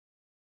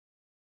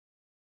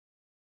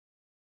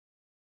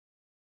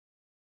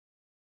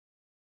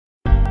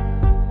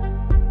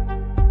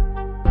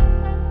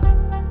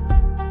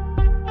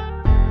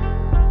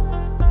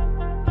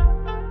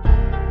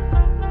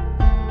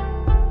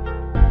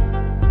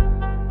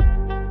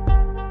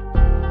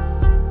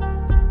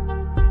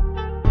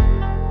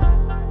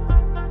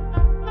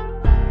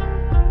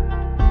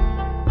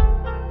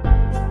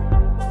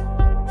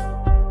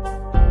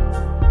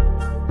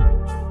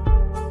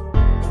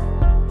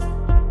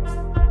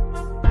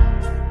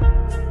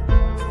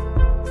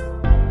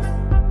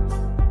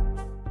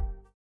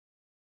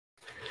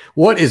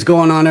What is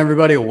going on,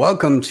 everybody?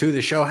 Welcome to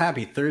the show.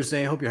 Happy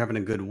Thursday. Hope you're having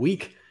a good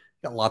week.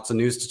 Got lots of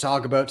news to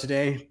talk about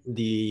today.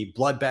 The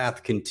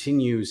bloodbath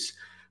continues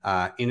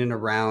in and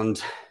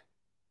around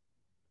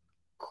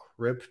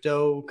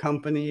crypto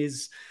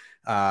companies.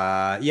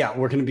 We're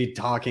going to be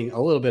talking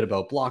a little bit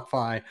about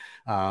BlockFi,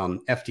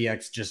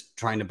 FTX just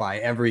trying to buy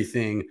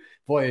everything,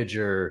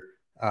 Voyager.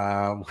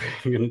 We're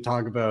going to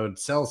talk about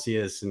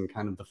Celsius and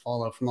kind of the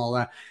fallout from all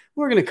that.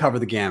 We're going to cover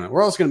the gamut.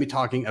 We're also going to be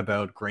talking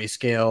about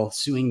Grayscale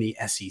suing the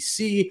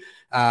SEC,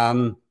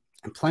 and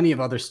plenty of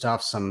other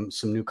stuff. Some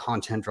new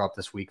content dropped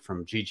this week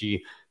from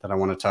Gigi that I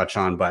want to touch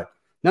on. But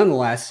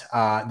nonetheless,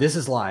 this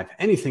is live.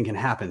 Anything can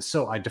happen.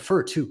 So I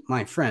defer to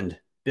my friend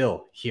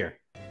Bill here.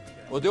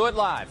 We'll do it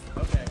live.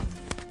 Okay.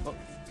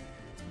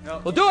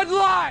 We'll do it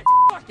live.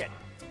 Fuck it.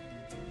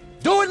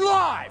 Do it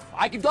live.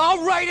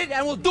 I'll write it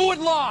and we'll do it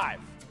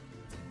live.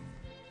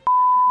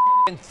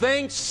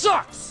 Thing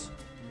sucks.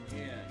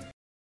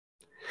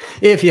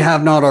 If you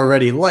have not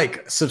already,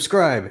 like,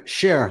 subscribe,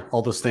 share,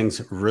 all those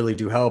things really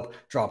do help.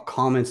 Drop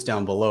comments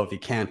down below if you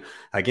can.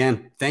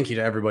 Again, thank you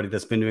to everybody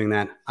that's been doing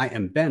that. I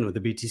am Ben with the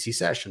BTC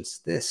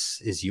Sessions.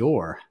 This is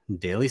your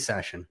daily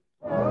session.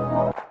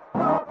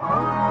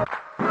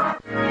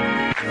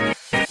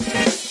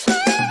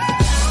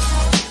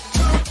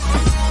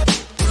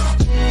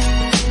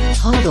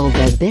 Hodl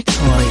the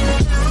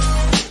Bitcoin.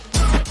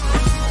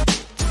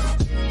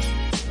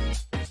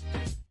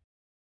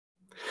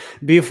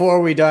 Before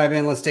we dive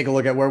in, let's take a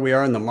look at where we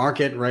are in the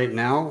market right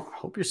now. I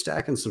hope you're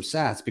stacking some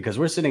sats because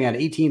we're sitting at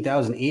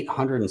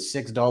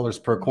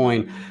 $18,806 per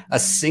coin. A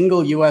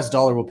single US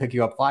dollar will pick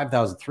you up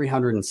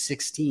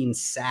 5,316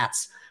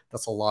 sats.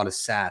 That's a lot of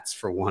sats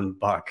for $1.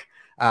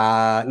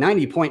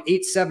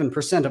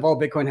 90.87% of all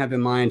Bitcoin have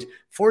been mined.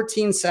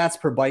 14 sats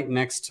per byte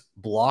next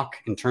block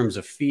in terms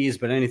of fees,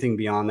 but anything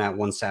beyond that,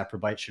 1 sat per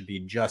byte should be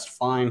just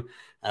fine.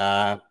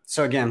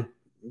 So again,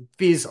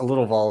 fees a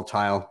little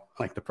volatile,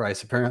 like the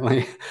price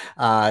apparently.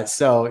 I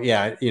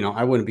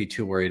wouldn't be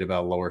too worried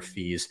about lower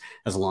fees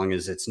as long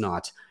as it's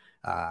not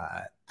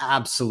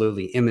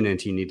absolutely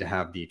imminent. You need to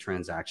have the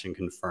transaction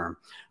confirmed.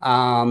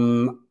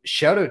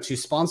 Shout out to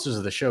sponsors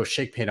of the show,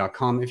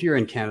 ShakePay.com. If you're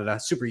in Canada,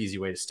 super easy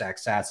way to stack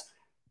sats.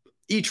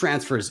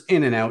 E-transfers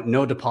in and out,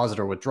 no deposit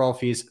or withdrawal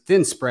fees,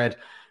 thin spread.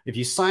 If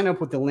you sign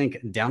up with the link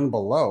down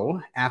below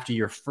after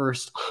your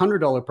first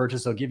 $100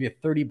 purchase, they'll give you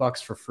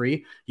 $30 for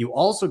free. You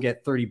also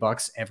get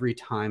 $30 every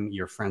time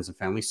your friends and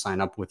family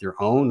sign up with your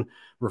own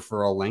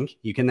referral link.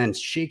 You can then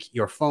shake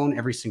your phone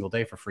every single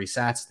day for free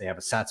sats. They have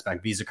a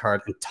SatsBack Visa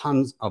card and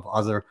tons of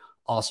other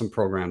awesome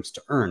programs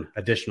to earn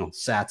additional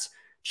sats.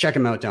 Check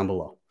them out down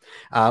below.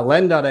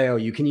 Ledn.io,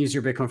 you can use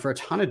your Bitcoin for a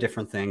ton of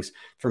different things.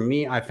 For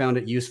me, I found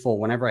it useful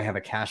whenever I have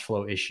a cash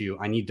flow issue.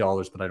 I need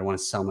dollars, but I don't want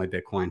to sell my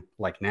Bitcoin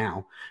like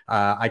now.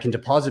 I can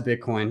deposit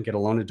Bitcoin, get a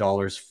loan of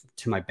dollars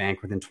to my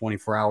bank within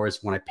 24 hours.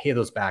 When I pay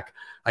those back,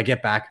 I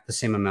get back the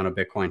same amount of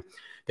Bitcoin.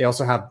 They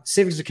also have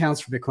savings accounts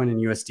for Bitcoin and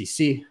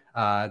USDC.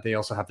 They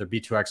also have their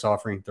B2X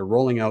offering. They're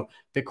rolling out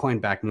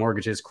Bitcoin-backed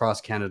mortgages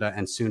across Canada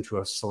and soon to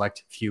a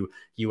select few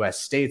US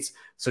states.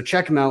 So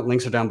check them out.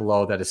 Links are down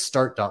below. That is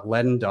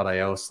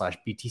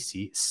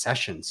start.ledn.io/BTC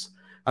sessions.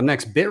 Up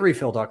next,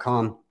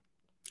 bitrefill.com.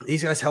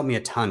 These guys help me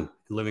a ton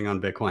living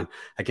on Bitcoin.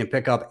 I can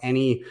pick up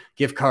any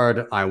gift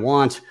card I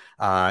want.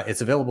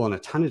 It's available in a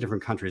ton of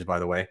different countries, by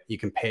the way. You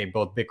can pay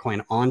both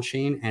Bitcoin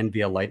on-chain and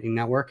via Lightning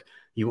Network.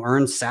 You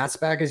earn sats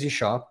back as you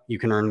shop. You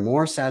can earn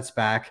more sats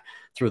back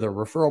through the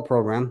referral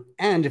program.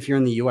 And if you're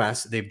in the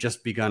US, they've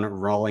just begun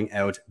rolling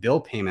out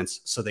bill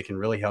payments so they can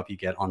really help you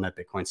get on that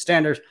Bitcoin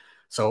standard.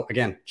 So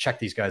again, check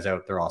these guys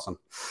out. They're awesome.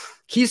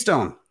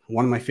 Keystone,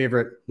 one of my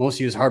favorite, most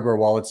used hardware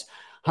wallets,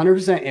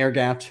 100% air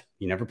gapped.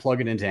 You never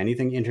plug it into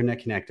anything internet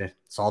connected.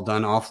 It's all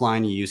done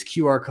offline. You use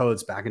QR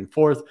codes back and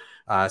forth.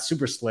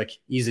 Super slick,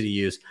 easy to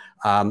use.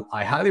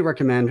 I highly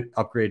recommend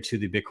upgrade to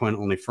the Bitcoin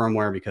only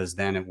firmware because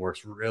then it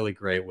works really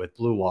great with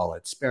Blue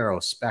Wallet, Sparrow,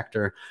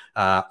 Spectre,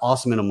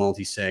 awesome in a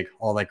multi-sig,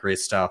 all that great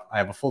stuff. I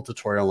have a full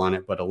tutorial on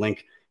it, but a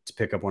link to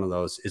pick up one of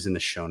those is in the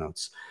show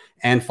notes.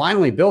 And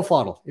finally,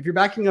 Billfodl. If you're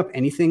backing up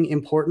anything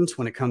important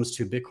when it comes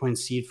to Bitcoin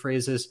seed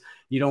phrases,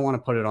 you don't want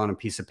to put it on a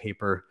piece of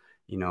paper.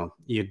 Then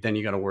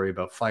you got to worry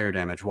about fire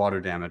damage,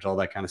 water damage, all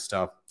that kind of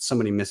stuff.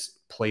 Somebody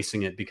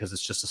misplacing it because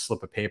it's just a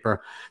slip of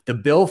paper. The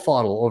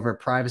Billfodl over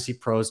at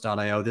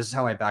privacypros.io. This is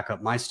how I back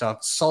up my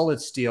stuff. Solid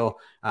steel,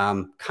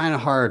 kind of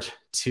hard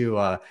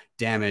to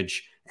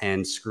damage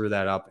and screw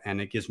that up.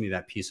 And it gives me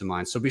that peace of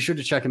mind. So be sure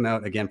to check them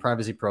out. Again,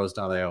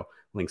 privacypros.io.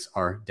 Links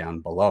are down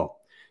below.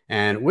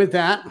 And with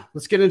that,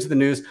 let's get into the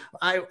news.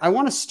 I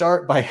want to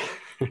start by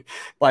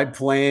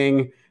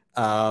playing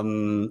a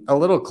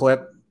little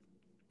clip.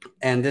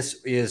 And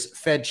this is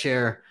Fed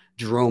Chair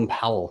Jerome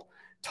Powell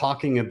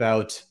talking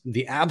about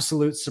the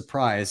absolute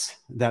surprise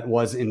that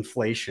was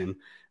inflation.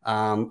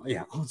 I'll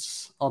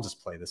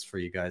just play this for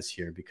you guys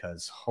here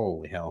because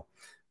holy hell.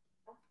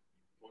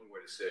 One way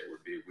to say it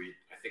would be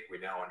I think we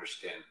now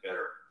understand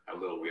better how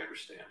little we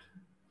understand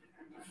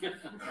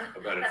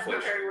about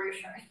inflation.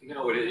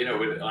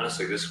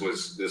 Honestly, this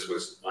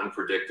was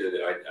unpredicted.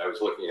 I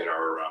was looking at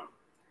our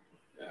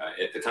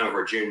at the time of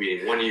our June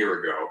meeting 1 year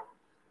ago,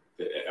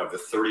 of the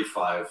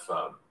 35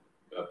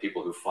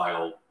 people who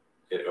filed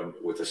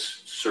with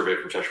this survey of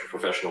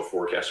professional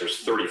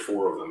forecasters,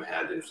 34 of them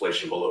had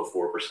inflation below 4%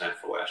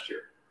 for last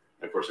year.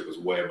 And of course, it was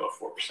way above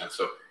 4%.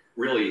 So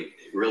really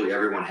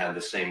everyone had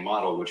the same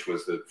model, which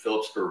was the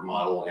Phillips curve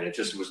model, and it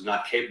just was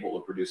not capable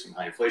of producing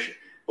high inflation.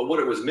 But what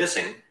it was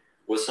missing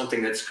was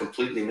something that's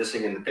completely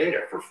missing in the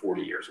data for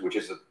 40 years, which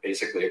is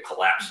basically a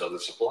collapse of the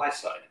supply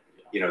side.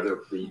 You know,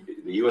 the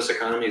U.S.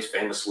 economy is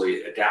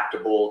famously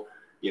adaptable.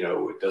 You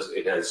know,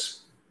 it has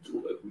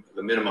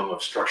the minimum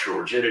of structural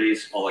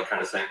rigidities, all that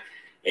kind of thing.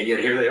 And yet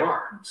here they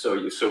are. So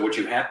what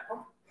you have.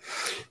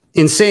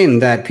 Insane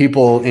that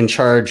people in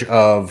charge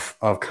of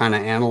kind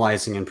of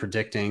analyzing and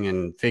predicting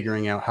and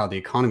figuring out how the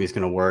economy is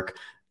going to work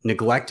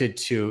neglected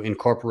to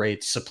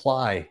incorporate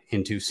supply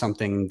into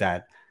something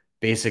that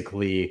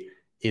basically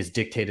is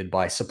dictated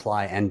by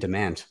supply and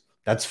demand.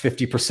 That's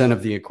 50%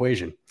 of the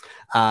equation.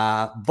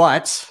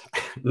 But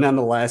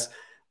nonetheless,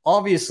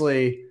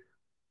 obviously,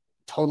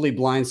 totally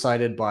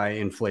blindsided by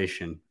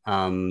inflation,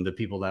 the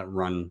people that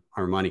run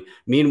our money.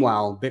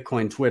 Meanwhile,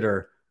 Bitcoin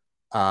Twitter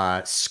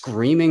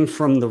screaming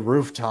from the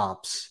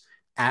rooftops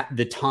at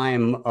the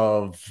time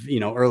of,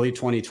 early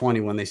 2020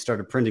 when they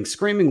started printing,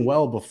 screaming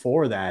well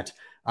before that,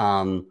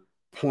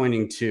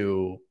 pointing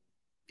to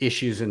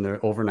issues in the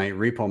overnight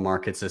repo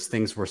markets as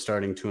things were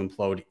starting to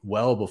implode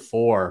well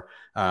before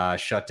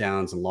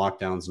shutdowns and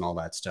lockdowns and all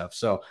that stuff.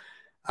 So,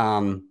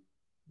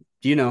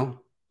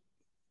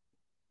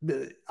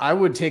 I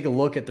would take a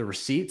look at the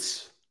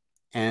receipts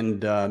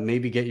and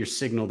maybe get your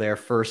signal there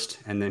first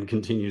and then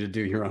continue to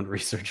do your own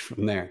research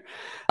from there.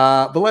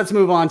 But let's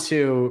move on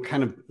to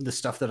kind of the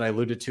stuff that I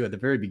alluded to at the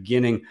very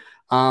beginning.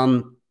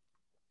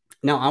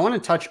 Now, I want to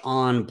touch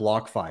on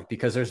BlockFi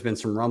because there's been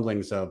some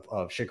rumblings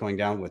of shit going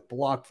down with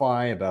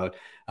BlockFi about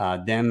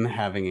them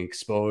having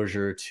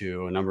exposure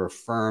to a number of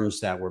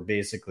firms that were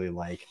basically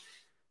like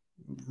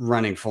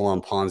running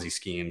full-on Ponzi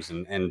schemes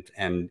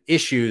and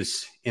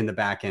issues in the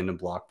back end of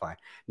BlockFi.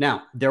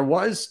 Now, there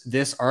was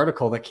this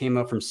article that came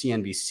out from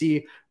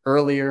CNBC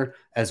earlier,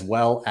 as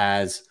well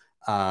as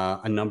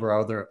a number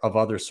of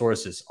other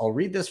sources. I'll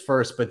read this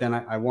first, but then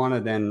I want to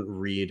then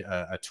read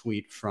a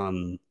tweet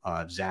from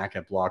Zach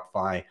at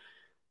BlockFi,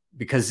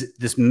 because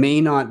this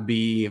may not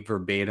be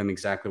verbatim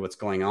exactly what's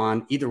going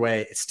on. Either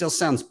way, it still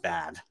sounds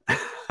bad.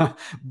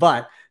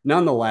 But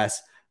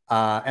nonetheless,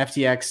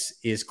 FTX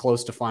is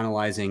close to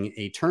finalizing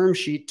a term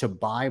sheet to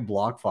buy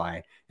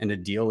BlockFi, and a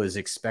deal is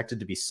expected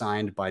to be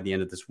signed by the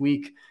end of this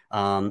week.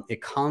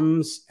 It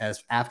comes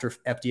as after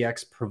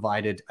FTX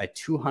provided a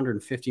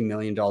 $250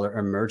 million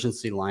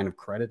emergency line of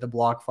credit to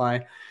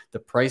BlockFi. The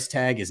price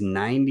tag is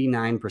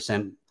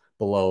 99%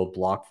 below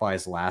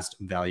BlockFi's last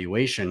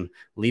valuation,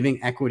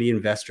 leaving equity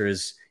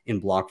investors in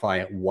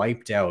BlockFi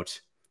wiped out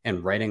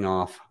and writing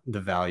off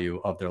the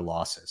value of their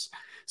losses.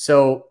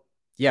 So,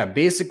 yeah,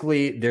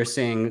 basically they're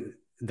saying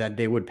that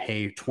they would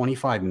pay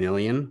 $25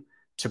 million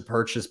to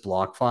purchase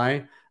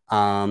BlockFi.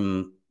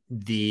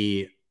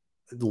 The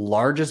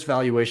largest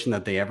valuation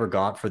that they ever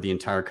got for the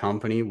entire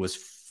company was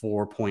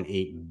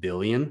 $4.8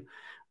 billion.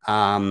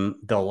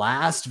 The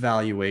last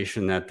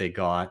valuation that they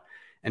got,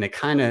 and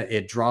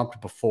it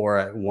dropped before.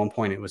 At one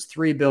point it was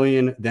 $3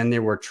 billion. Then they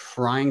were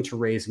trying to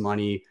raise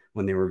money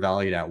when they were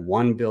valued at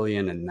 $1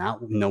 billion, and now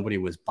nobody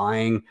was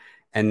buying.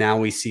 And now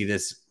we see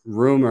this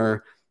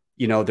rumor.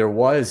 There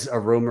was a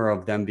rumor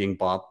of them being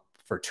bought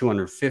for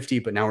 250,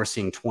 but now we're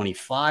seeing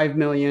 25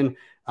 million,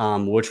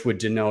 which would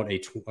denote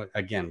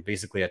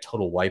basically a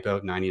total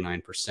wipeout,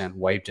 99%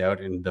 wiped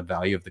out in the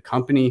value of the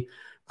company.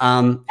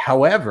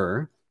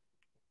 However,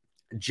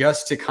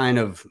 just to kind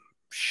of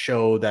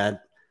show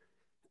that,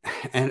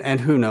 and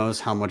who knows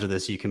how much of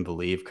this you can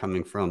believe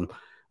coming from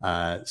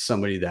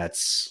somebody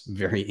that's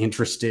very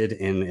interested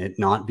in it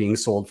not being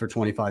sold for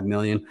 25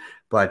 million.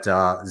 But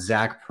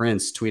Zach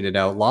Prince tweeted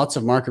out, lots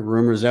of market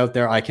rumors out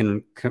there. I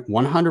can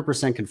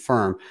 100%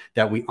 confirm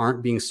that we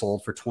aren't being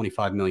sold for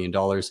 $25 million.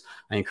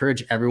 I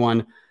encourage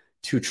everyone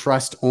to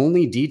trust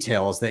only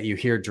details that you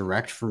hear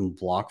direct from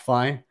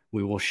BlockFi.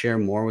 We will share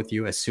more with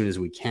you as soon as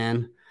we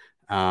can.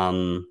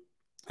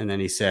 And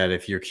then he said,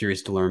 if you're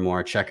curious to learn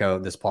more, check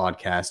out this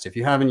podcast. If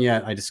you haven't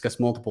yet, I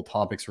discuss multiple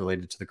topics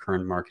related to the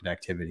current market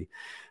activity.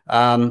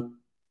 So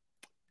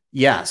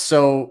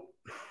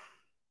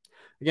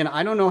again,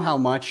 I don't know how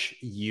much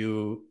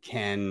you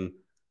can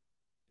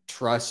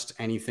trust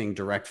anything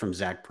direct from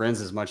Zach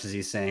Prince as much as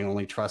he's saying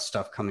only trust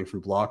stuff coming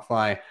from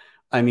BlockFi.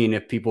 I mean,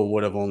 if people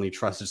would have only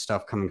trusted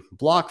stuff coming from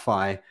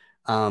BlockFi,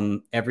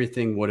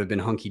 everything would have been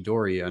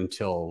hunky-dory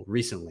until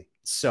recently.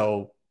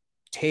 So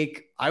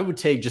I would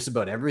take just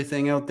about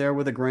everything out there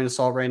with a grain of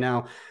salt right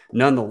now.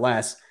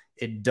 Nonetheless,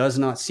 it does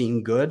not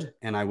seem good,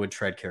 and I would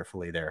tread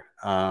carefully there.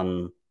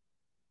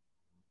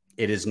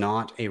 It is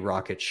not a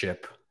rocket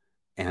ship,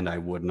 and I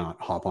would not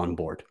hop on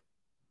board.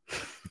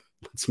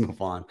 Let's move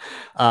on.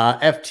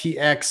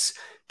 FTX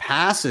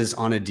passes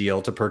on a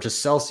deal to purchase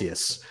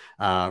Celsius,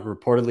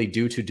 reportedly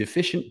due to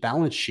deficient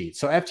balance sheet.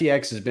 So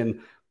FTX has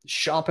been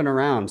shopping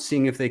around,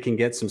 seeing if they can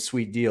get some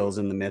sweet deals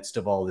in the midst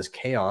of all this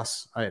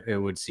chaos,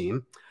 it would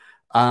seem.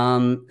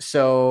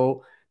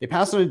 So they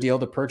passed on a deal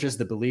to purchase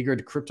the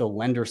beleaguered crypto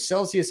lender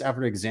Celsius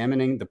after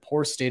examining the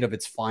poor state of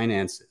its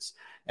finances.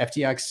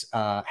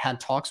 FTX had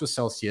talks with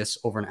Celsius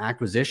over an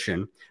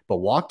acquisition, but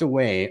walked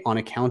away on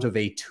account of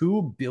a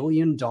 $2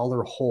 billion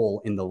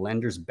hole in the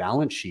lender's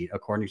balance sheet,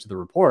 according to the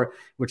report,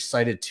 which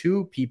cited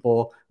two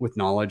people with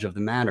knowledge of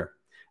the matter.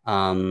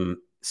 Sam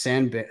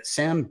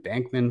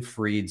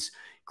Bankman-Fried's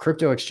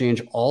crypto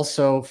exchange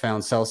also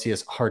found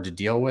Celsius hard to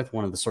deal with.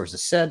 One of the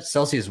sources said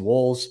Celsius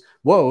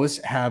woes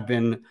have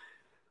been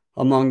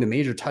among the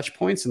major touch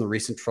points in the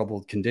recent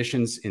troubled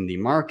conditions in the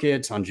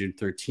market. On June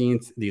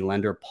 13th, the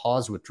lender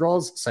paused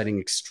withdrawals, citing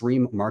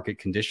extreme market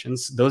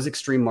conditions. Those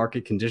extreme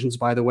market conditions,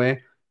 by the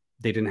way,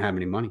 they didn't have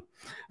any money.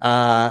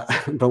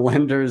 The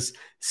lender's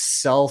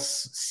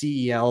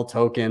CEL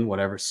token,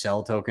 whatever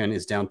CEL token,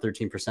 is down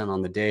 13%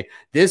 on the day.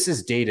 This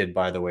is dated,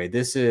 by the way.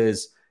 This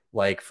is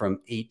like from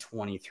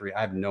 8/23.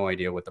 I have no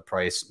idea what the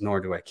price, nor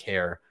do I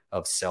care,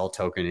 of CEL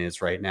token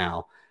is right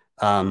now.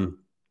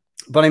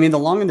 But I mean, the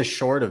long and the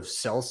short of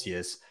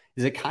Celsius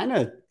is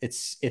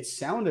it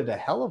sounded a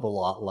hell of a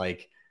lot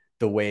like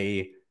the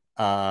way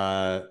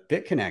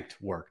BitConnect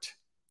worked.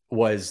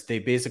 Was they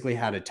basically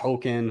had a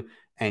token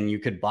and you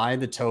could buy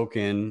the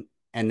token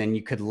and then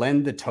you could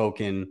lend the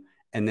token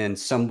and then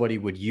somebody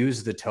would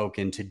use the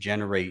token to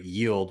generate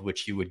yield,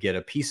 which you would get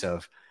a piece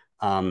of.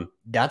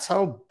 That's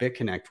how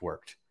BitConnect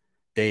worked.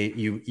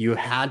 You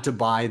had to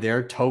buy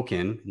their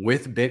token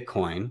with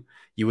Bitcoin.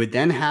 You would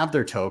then have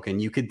their token.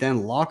 You could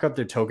then lock up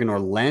their token or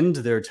lend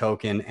their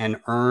token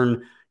and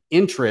earn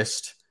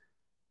interest.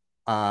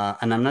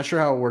 And I'm not sure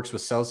how it works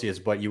with Celsius,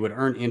 but you would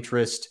earn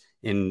interest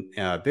in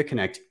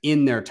BitConnect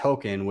in their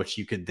token, which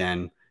you could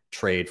then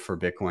trade for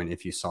Bitcoin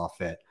if you saw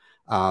fit.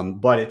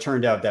 But it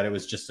turned out that it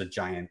was just a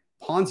giant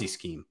Ponzi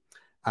scheme.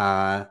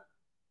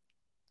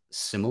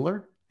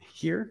 Similar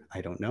here,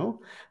 I don't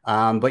know.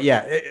 But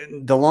yeah,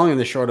 the long and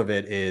the short of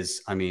it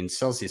is, I mean,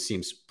 Celsius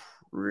seems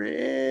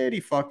pretty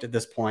fucked at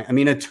this point. I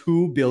mean, a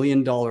 $2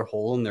 billion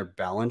hole in their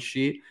balance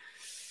sheet,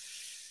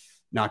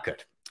 not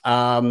good.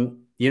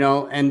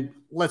 And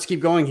let's keep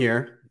going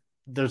here.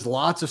 There's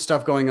lots of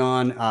stuff going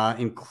on,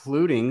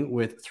 including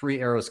with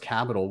Three Arrows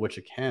Capital, which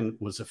again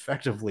was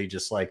effectively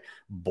just like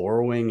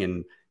borrowing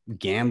and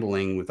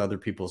gambling with other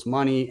people's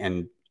money.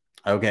 And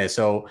okay,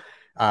 so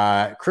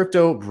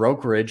crypto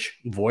brokerage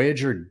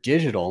Voyager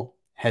Digital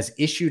has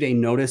issued a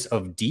notice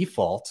of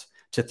default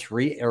to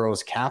Three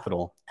Arrows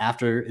Capital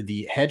after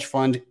the hedge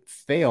fund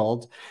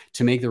failed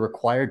to make the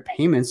required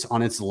payments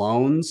on its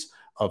loans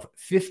of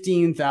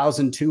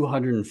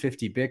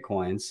 15,250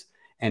 Bitcoins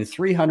and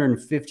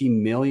 $350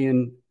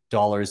 million in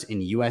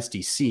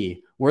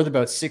USDC, worth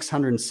about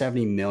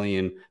 $670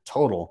 million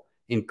total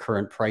in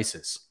current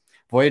prices.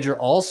 Voyager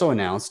also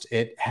announced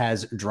it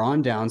has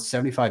drawn down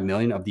 $75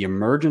 million of the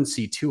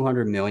emergency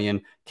 $200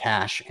 million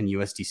cash and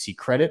USDC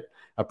credit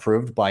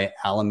approved by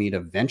Alameda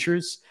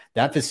Ventures.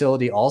 That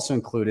facility also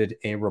included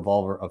a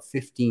revolver of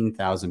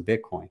 15,000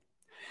 Bitcoin.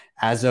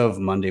 As of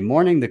Monday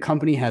morning, the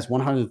company has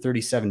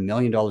 $137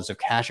 million of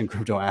cash and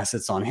crypto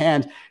assets on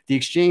hand. The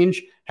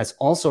exchange has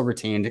also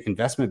retained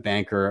investment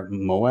banker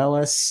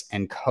Moelis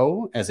 &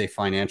 Co. as a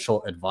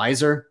financial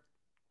advisor.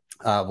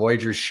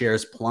 Voyager's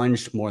shares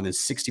plunged more than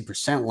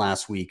 60%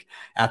 last week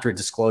after it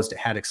disclosed it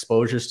had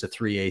exposures to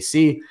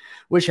 3AC,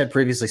 which had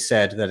previously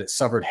said that it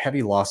suffered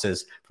heavy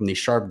losses from the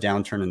sharp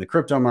downturn in the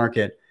crypto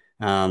market.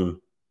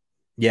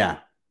 Yeah,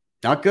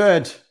 not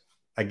good.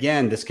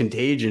 Again, this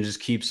contagion just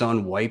keeps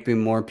on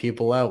wiping more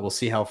people out. We'll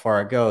see how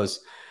far it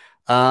goes.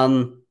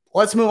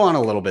 Let's move on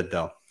a little bit,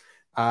 though.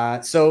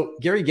 So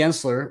Gary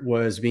Gensler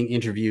was being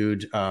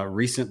interviewed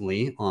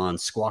recently on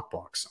Squawk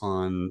Box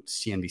on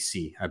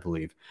CNBC, I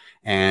believe.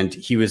 And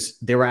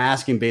they were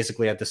asking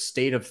basically at the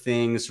state of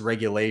things,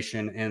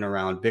 regulation in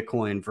around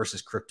Bitcoin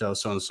versus crypto,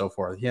 so on and so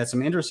forth. He had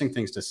some interesting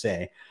things to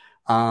say.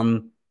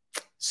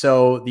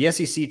 So the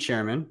SEC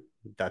chairman,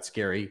 that's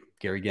Gary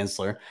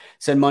Gensler,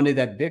 said Monday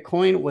that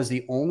Bitcoin was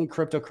the only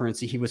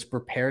cryptocurrency he was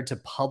prepared to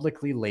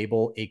publicly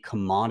label a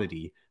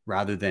commodity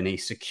rather than a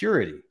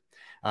security.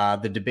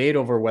 The debate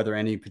over whether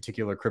any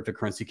particular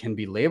cryptocurrency can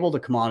be labeled a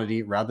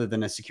commodity rather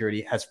than a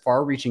security has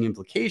far-reaching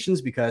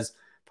implications because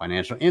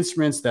financial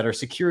instruments that are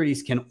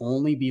securities can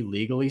only be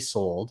legally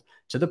sold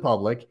to the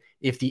public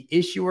if the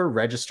issuer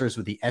registers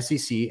with the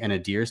SEC and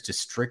adheres to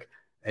strict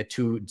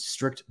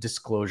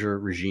disclosure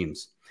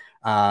regimes.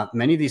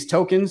 Many of these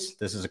tokens,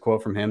 this is a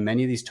quote from him,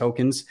 many of these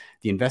tokens,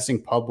 the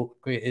investing public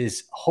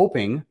is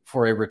hoping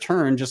for a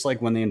return, just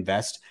like when they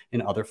invest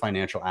in other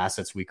financial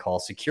assets we call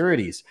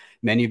securities.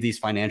 Many of these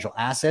financial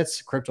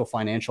assets, crypto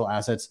financial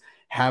assets,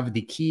 have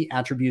the key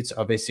attributes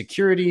of a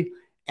security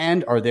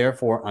and are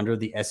therefore under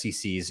the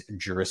SEC's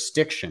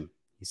jurisdiction.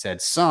 He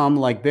said some,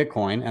 like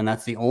Bitcoin, and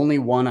that's the only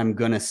one I'm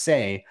going to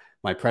say,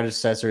 my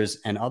predecessors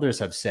and others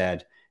have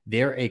said,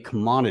 they're a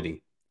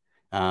commodity.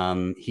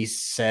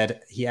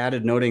 He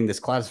added, noting this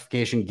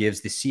classification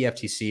gives the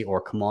CFTC,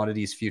 or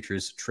Commodities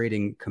Futures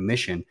Trading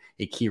Commission,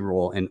 a key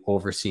role in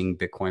overseeing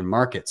Bitcoin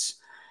markets.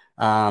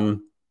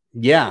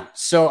 Yeah.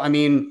 So, I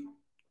mean,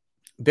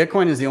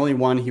 Bitcoin is the only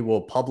one he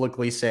will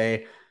publicly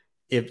say,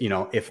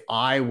 if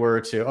I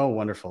were to, oh,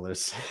 wonderful.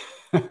 There's,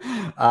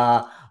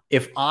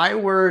 if I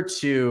were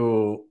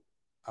to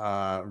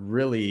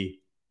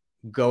really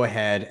go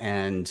ahead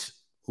and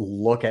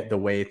look at the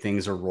way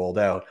things are rolled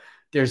out,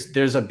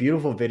 there's a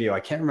beautiful video.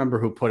 I can't remember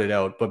who put it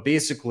out, but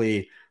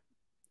basically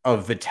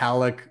of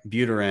Vitalik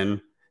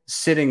Buterin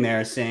sitting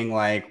there saying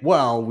like,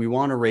 well, we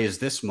want to raise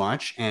this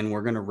much and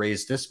we're going to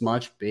raise this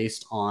much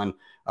based on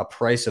a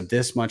price of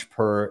this much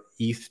per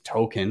ETH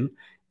token.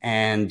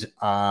 And,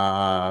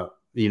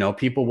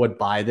 people would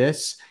buy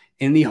this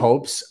in the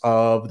hopes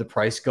of the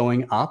price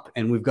going up,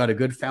 and we've got a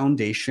good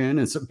foundation.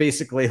 And so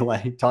basically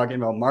like talking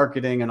about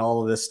marketing and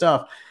all of this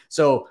stuff.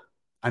 So,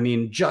 I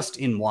mean, just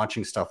in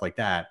watching stuff like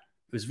that,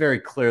 it was very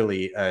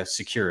clearly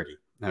security.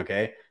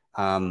 Okay.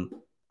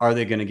 Are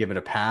they going to give it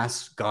a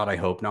pass? God, I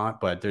hope not,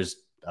 but there's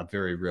a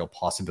very real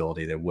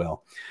possibility they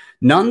will.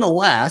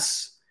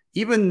 Nonetheless,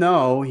 even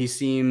though he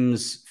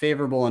seems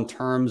favorable in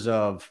terms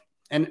of,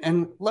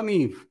 and let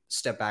me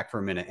step back for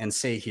a minute and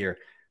say here,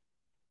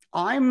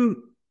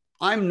 I'm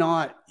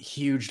not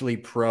hugely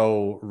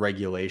pro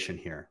regulation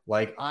here.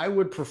 Like, I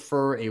would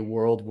prefer a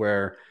world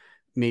where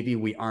maybe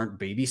we aren't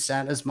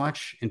babysat as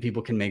much and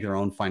people can make their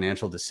own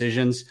financial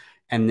decisions.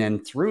 And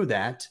then through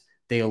that,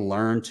 they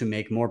learn to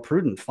make more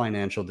prudent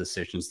financial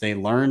decisions. They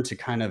learn to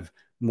kind of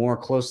more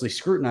closely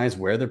scrutinize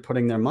where they're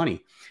putting their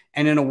money.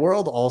 And in a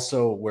world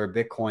also where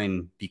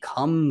Bitcoin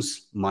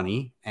becomes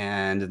money,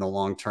 and in the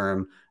long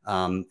term,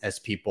 as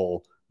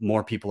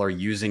more people are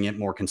using it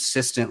more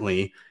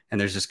consistently,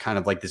 and there's just kind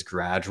of like this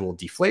gradual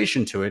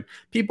deflation to it,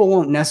 people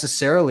won't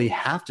necessarily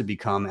have to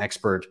become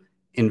expert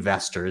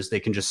investors. They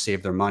can just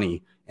save their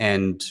money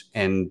and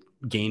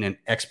gain an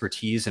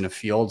expertise in a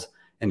field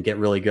and get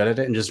really good at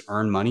it and just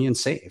earn money and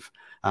save.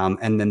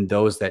 And then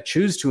those that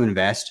choose to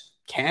invest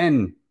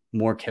can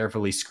more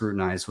carefully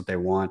scrutinize what they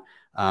want.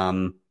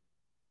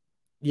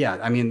 Yeah,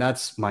 I mean,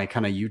 that's my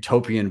kind of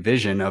utopian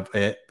vision of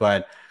it.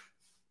 But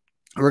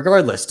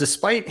regardless,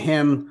 despite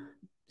him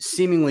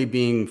seemingly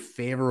being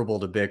favorable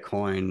to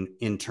Bitcoin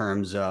in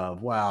terms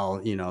of, well,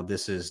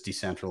 this is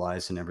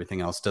decentralized and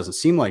everything else doesn't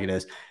seem like it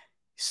is,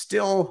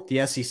 still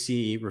the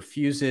SEC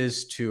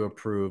refuses to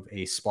approve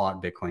a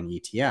spot Bitcoin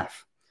ETF.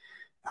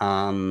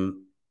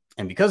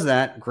 And because of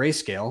that,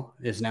 Grayscale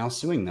is now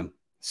suing them.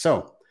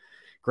 So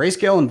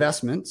Grayscale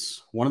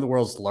Investments, one of the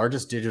world's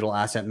largest digital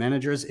asset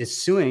managers, is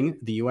suing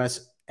the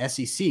US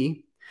SEC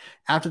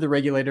after the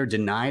regulator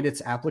denied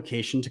its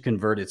application to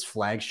convert its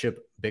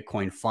flagship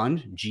Bitcoin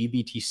fund,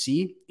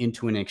 GBTC,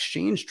 into an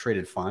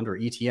exchange-traded fund, or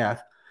ETF,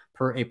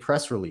 per a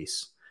press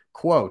release.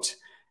 Quote,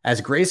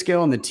 as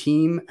Grayscale and the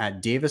team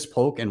at Davis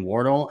Polk and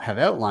Wardle have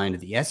outlined,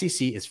 the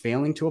SEC is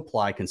failing to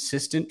apply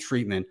consistent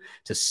treatment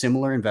to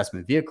similar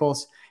investment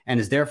vehicles and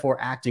is therefore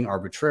acting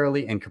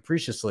arbitrarily and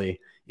capriciously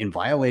in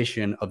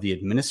violation of the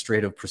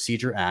Administrative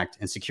Procedure Act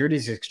and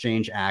Securities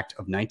Exchange Act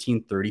of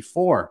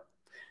 1934.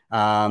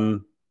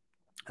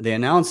 They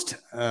announced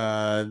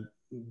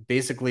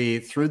basically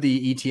through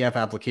the ETF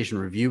application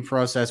review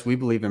process, we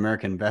believe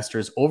American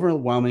investors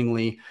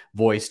overwhelmingly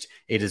voiced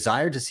a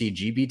desire to see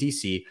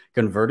GBTC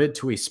converted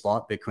to a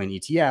spot Bitcoin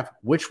ETF,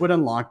 which would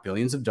unlock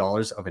billions of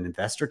dollars of an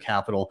investor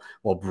capital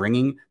while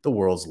bringing the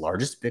world's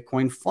largest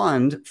Bitcoin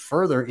fund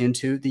further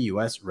into the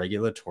US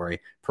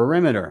regulatory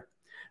perimeter.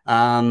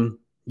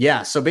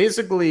 Yeah, so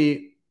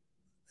basically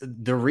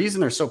the reason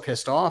they're so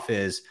pissed off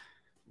is,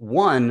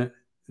 one,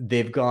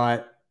 you've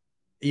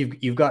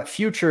got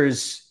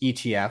futures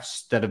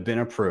ETFs that have been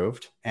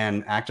approved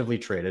and actively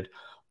traded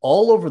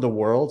all over the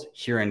world,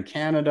 here in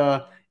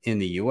Canada, in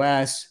the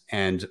US,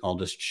 and I'll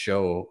just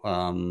show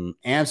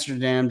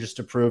Amsterdam just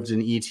approved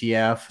an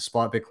ETF,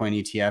 spot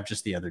Bitcoin ETF,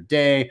 just the other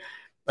day.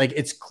 Like,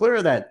 it's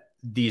clear that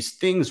these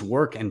things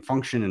work and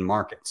function in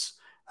markets.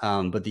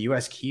 But the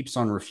US keeps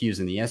on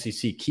refusing, the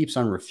SEC keeps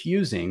on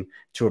refusing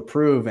to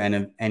approve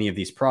any of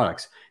these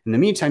products. In the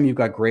meantime, you've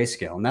got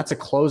Grayscale, and that's a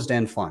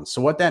closed-end fund.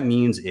 So what that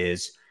means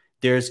is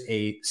there's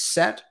a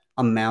set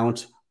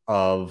amount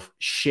of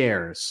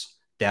shares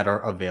that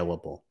are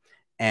available,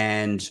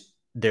 and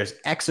there's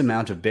X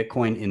amount of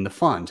Bitcoin in the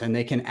fund, and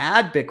they can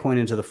add Bitcoin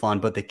into the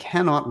fund, but they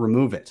cannot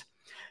remove it.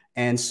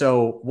 And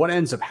so what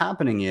ends up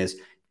happening is,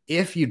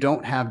 if you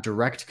don't have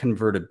direct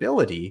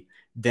convertibility,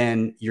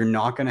 then you're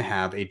not going to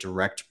have a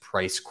direct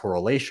price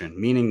correlation,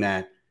 meaning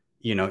that,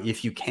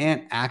 if you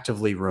can't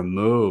actively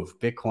remove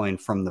Bitcoin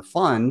from the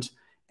fund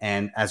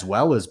and as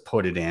well as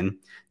put it in,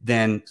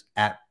 then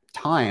at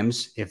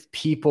times, if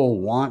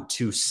people want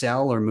to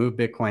sell or move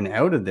Bitcoin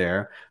out of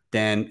there,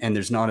 and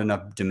there's not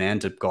enough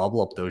demand to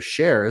gobble up those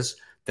shares,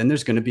 then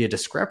there's going to be a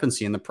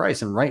discrepancy in the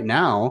price. And right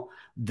now,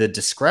 the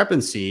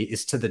discrepancy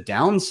is to the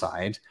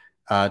downside,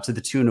 to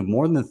the tune of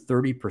more than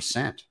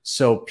 30%.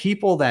 So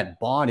people that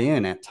bought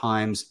in at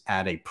times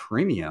at a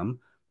premium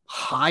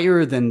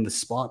higher than the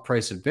spot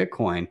price of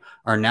Bitcoin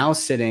are now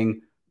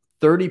sitting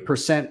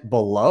 30%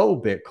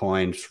 below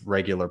Bitcoin's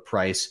regular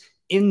price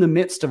in the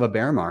midst of a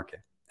bear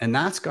market. And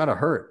that's got to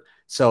hurt.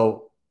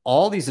 So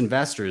all these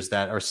investors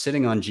that are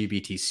sitting on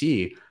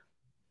GBTC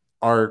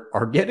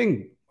are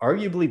getting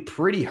arguably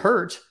pretty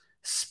hurt,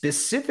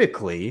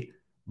 specifically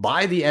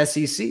by the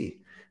SEC.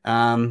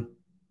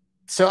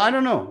 So I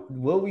don't know.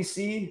 Will we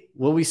see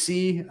this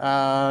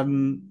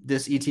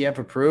ETF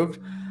approved?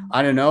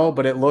 I don't know,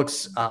 but it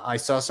looks. I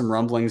saw some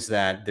rumblings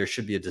that there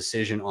should be a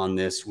decision on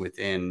this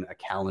within a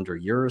calendar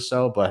year or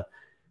so. But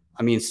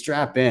I mean,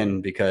 strap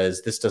in,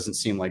 because this doesn't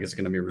seem like it's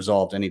going to be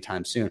resolved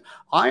anytime soon.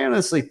 I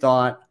honestly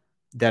thought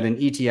that an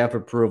ETF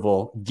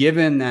approval,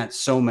 given that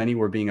so many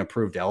were being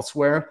approved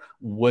elsewhere,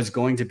 was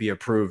going to be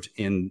approved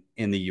in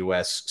the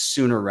US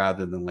sooner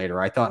rather than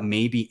later. I thought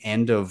maybe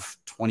end of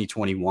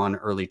 2021,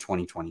 early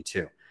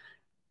 2022.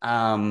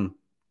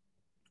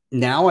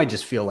 Now I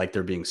just feel like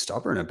they're being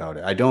stubborn about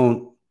it. I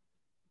don't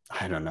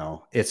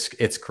know.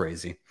 It's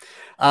crazy.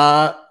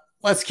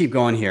 Let's keep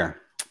going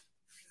here.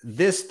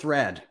 This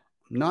thread,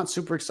 not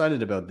super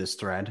excited about this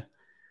thread,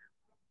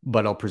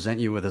 but I'll present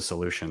you with a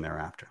solution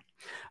thereafter.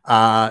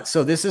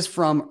 So this is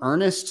from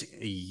Ernest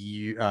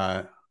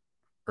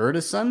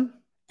Erdison.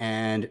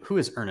 And who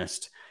is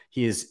Ernest?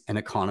 He is an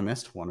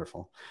economist,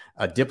 wonderful,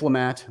 a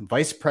diplomat,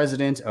 vice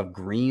president of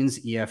Greens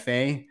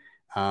EFA.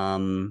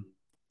 And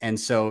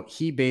so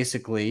he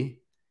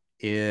basically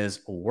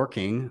is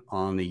working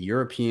on the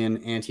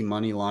European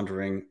anti-money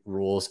laundering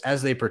rules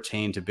as they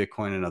pertain to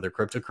Bitcoin and other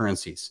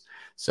cryptocurrencies.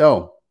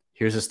 So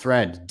here's his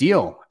thread.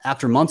 Deal.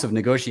 After months of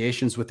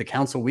negotiations with the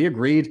council, we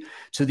agreed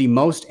to the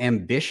most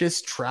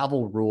ambitious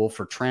travel rule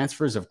for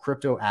transfers of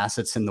crypto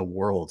assets in the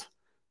world.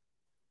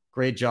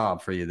 Great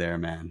job for you there,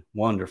 man.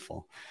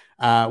 Wonderful.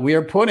 We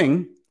are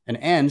putting an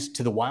end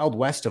to the wild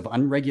west of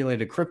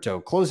unregulated crypto,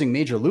 closing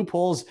major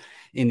loopholes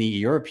in the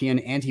European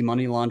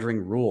anti-money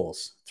laundering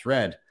rules.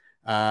 Thread.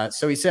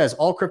 So he says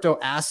all crypto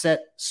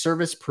asset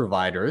service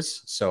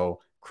providers,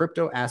 so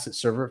crypto asset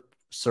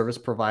service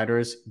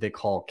providers, they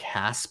call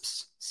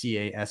CASPs,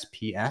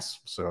 CASPS.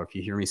 So if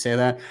you hear me say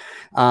that,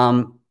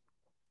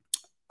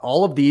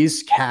 all of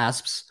these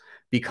CASPs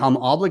become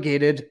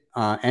obligated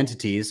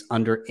entities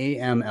under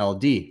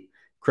AMLD.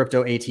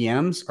 Crypto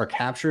ATMs are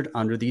captured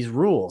under these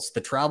rules.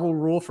 The travel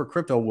rule for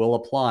crypto will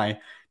apply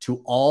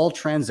to all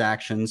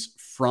transactions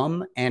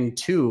from and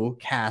to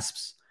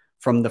CASPs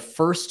from the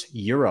first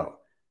euro.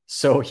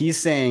 So he's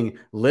saying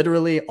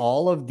literally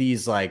all of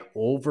these like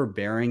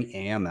overbearing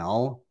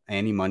AML,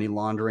 anti-money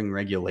laundering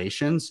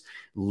regulations,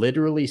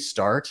 literally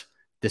start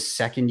the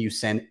second you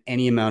send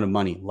any amount of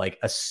money, like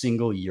a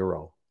single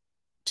euro,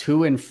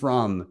 to and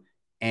from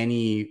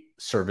any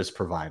service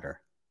provider.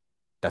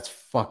 That's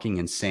fucking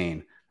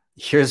insane.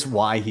 Here's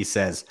why he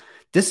says,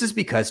 this is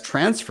because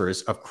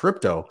transfers of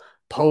crypto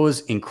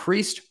pose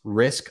increased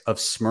risk of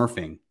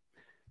smurfing.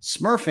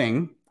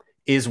 Smurfing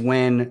is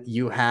when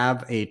you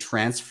have a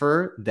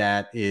transfer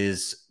that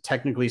is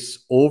technically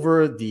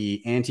over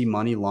the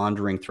anti-money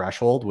laundering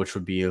threshold, which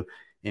would be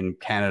in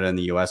Canada and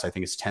the US, I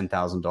think it's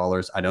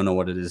 $10,000. I don't know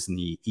what it is in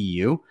the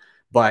EU,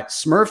 but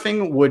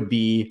smurfing would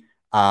be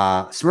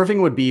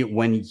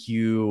when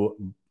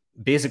you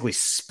basically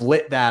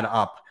split that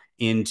up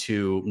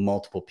into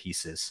multiple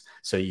pieces.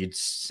 So you'd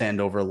send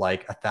over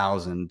like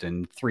 1,000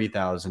 and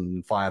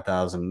 3,000,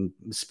 5,000,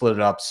 split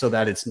it up so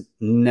that it's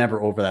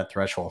never over that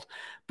threshold.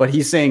 But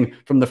he's saying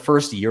from the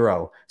first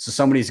euro, so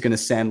somebody's going to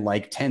send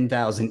like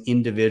 10,000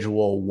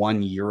 individual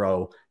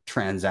 €1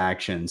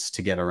 transactions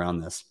to get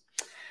around this.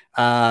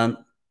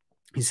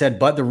 He said,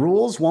 but the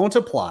rules won't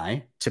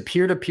apply to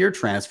peer-to-peer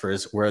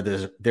transfers where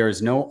there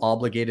is no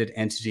obligated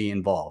entity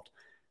involved.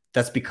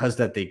 That's because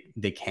that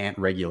they can't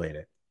regulate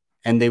it.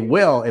 And they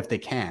will if they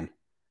can.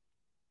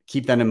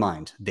 Keep that in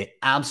mind. They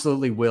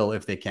absolutely will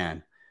if they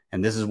can.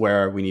 And this is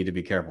where we need to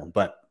be careful.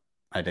 But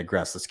I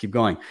digress. Let's keep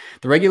going.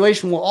 The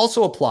regulation will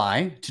also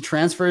apply to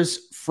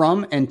transfers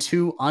from and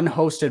to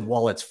unhosted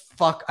wallets.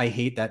 Fuck, I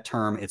hate that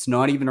term. It's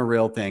not even a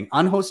real thing.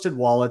 Unhosted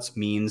wallets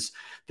means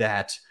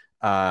that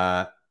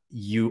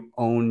you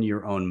own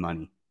your own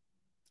money.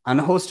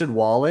 Unhosted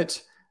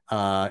wallet,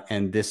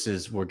 and this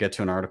is, we'll get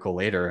to an article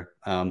later,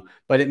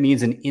 but it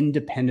means an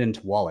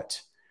independent wallet.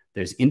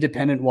 There's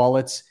independent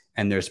wallets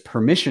and there's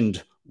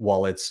permissioned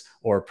wallets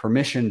or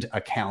permissioned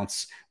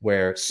accounts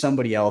where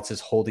somebody else is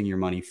holding your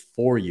money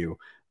for you.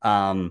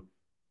 An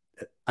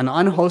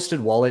unhosted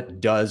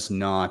wallet does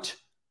not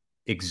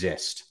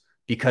exist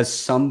because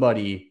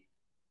somebody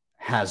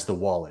has the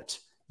wallet.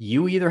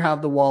 You either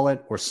have the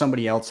wallet or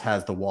somebody else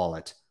has the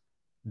wallet.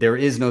 There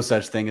is no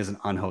such thing as an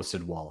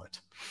unhosted wallet.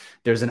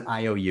 There's an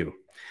IOU.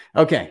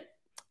 Okay.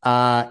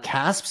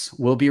 CASPs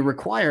will be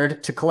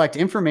required to collect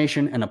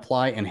information and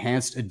apply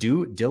enhanced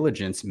due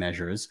diligence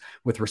measures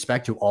with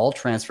respect to all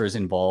transfers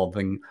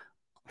involving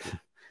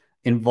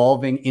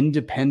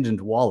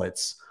independent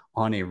wallets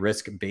on a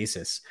risk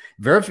basis.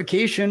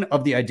 Verification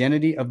of the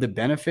identity of the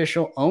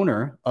beneficial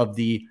owner of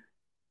the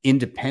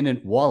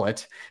independent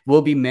wallet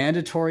will be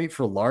mandatory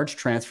for large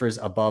transfers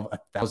above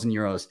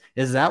 €1,000.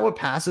 Is that what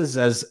passes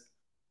as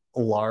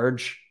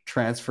large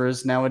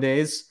transfers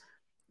nowadays?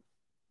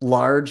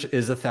 large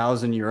is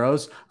 1,000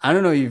 euros. I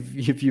don't know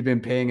if you've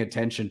been paying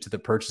attention to the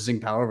purchasing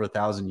power of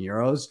 1,000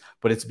 euros,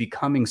 but it's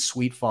becoming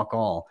sweet fuck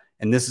all.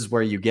 And this is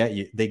where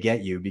they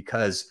get you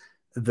because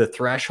the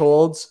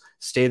thresholds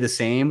stay the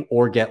same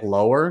or get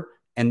lower.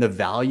 And the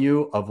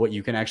value of what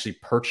you can actually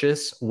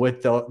purchase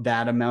with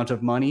that amount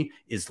of money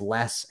is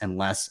less and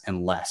less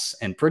and less.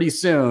 And pretty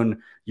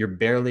soon you're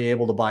barely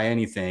able to buy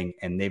anything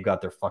and they've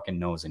got their fucking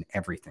nose in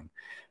everything.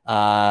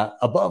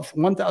 Above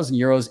 1,000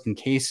 euros in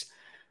case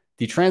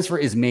the transfer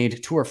is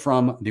made to or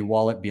from the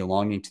wallet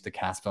belonging to the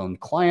CASP-owned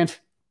client.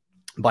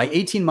 By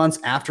 18 months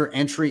after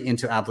entry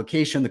into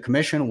application, the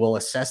Commission will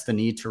assess the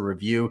need to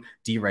review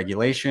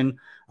deregulation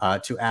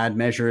to add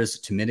measures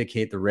to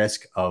mitigate the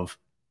risk of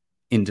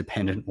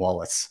independent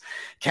wallets.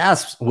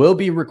 CASPs will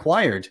be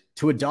required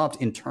to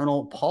adopt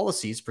internal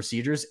policies,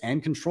 procedures,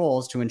 and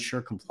controls to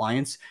ensure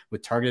compliance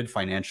with targeted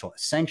financial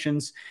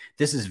sanctions.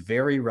 This is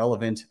very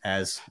relevant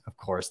as, of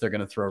course, they're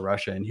going to throw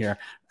Russia in here,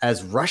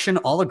 as Russian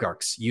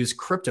oligarchs use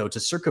crypto to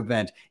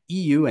circumvent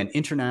EU and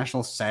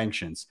international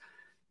sanctions.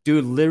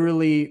 Dude,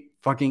 literally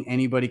fucking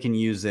anybody can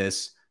use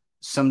this.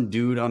 Some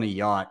dude on a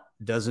yacht,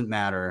 doesn't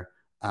matter.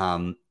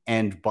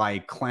 And by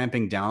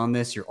clamping down on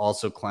this, you're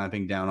also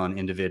clamping down on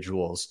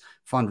individuals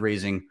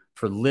fundraising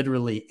for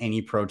literally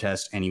any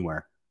protest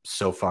anywhere.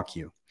 So fuck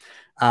you.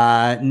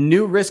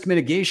 New risk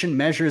mitigation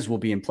measures will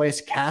be in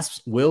place.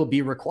 CASPs will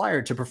be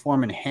required to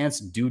perform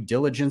enhanced due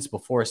diligence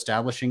before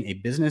establishing a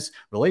business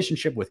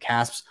relationship with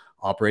CASPs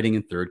operating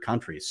in third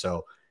countries.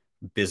 So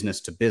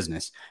business to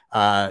business.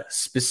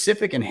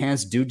 Specific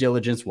enhanced due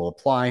diligence will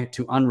apply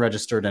to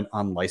unregistered and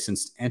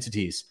unlicensed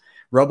entities.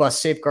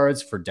 Robust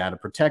safeguards for data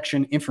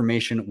protection.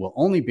 Information will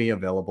only be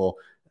available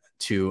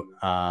to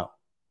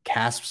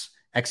CASPs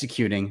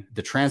executing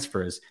the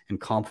transfers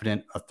and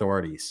competent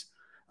authorities.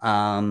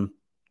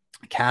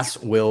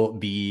 CASPs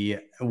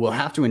will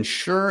have to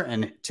ensure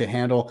and to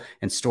handle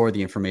and store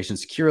the information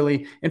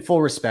securely in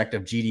full respect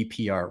of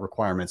GDPR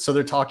requirements. So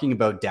they're talking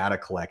about data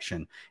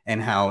collection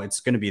and how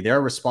it's going to be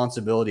their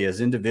responsibility as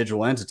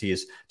individual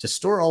entities to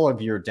store all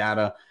of your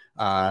data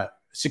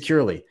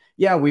securely.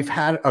 Yeah, we've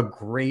had a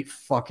great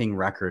fucking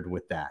record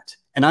with that.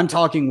 And I'm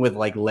talking with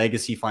like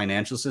legacy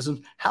financial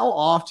systems. How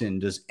often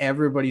does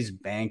everybody's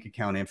bank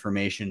account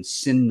information,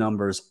 SIN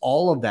numbers,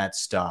 all of that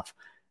stuff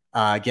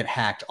get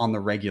hacked on the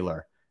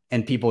regular?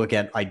 And people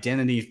get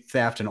identity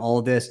theft and all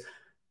of this.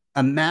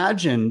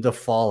 Imagine the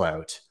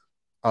fallout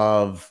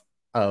of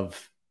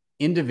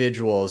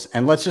individuals.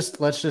 And let's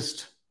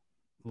just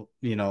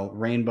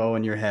rainbow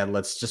in your head.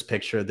 Let's just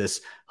picture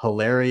this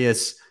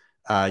hilarious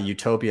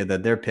utopia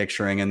that they're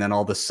picturing, and then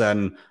all of a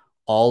sudden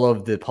all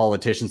of the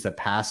politicians that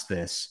pass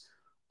this,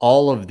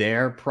 all of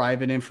their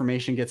private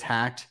information gets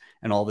hacked,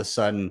 and all of a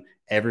sudden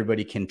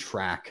everybody can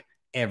track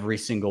every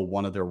single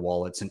one of their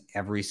wallets and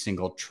every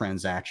single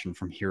transaction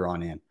from here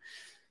on in.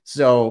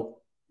 So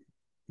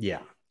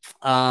yeah,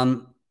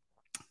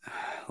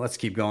 let's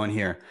keep going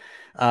here.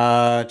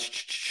 A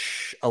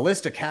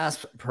list of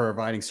CASP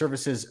providing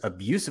services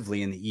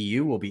abusively in the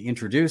EU will be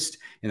introduced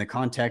in the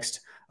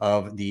context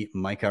of the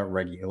MiCA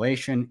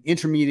regulation.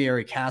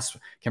 Intermediary CASP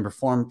can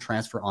perform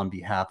transfer on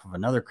behalf of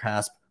another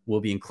CASP will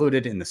be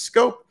included in the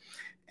scope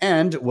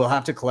and will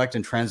have to collect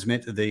and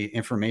transmit the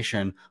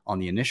information on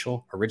the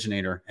initial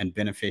originator and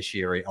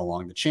beneficiary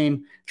along the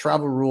chain.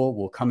 Travel rule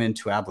will come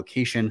into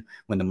application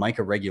when the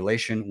MiCA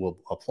regulation will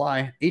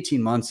apply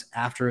 18 months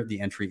after the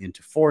entry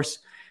into force.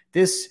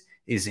 This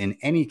is in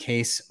any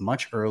case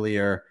much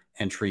earlier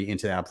entry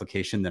into the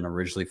application than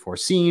originally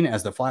foreseen,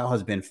 as the file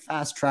has been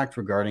fast-tracked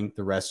regarding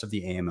the rest of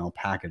the AML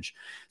package.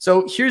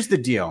 So here's the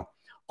deal.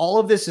 All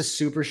of this is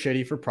super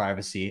shitty for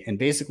privacy. And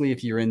basically,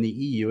 if you're in the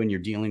EU and you're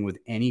dealing with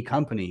any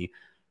company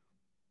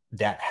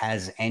that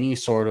has any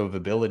sort of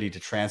ability to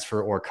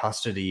transfer or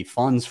custody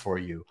funds for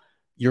you,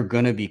 you're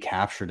going to be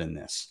captured in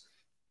this.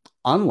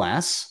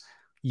 Unless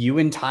you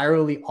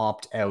entirely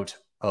opt out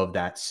of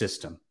that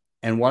system.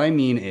 And what I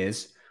mean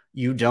is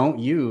you don't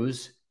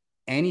use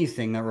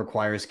anything that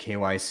requires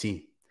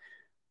KYC.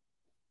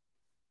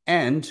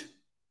 And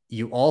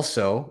you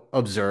also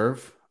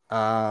observe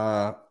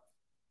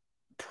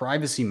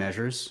privacy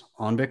measures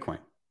on Bitcoin.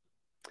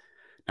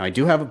 Now, I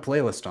do have a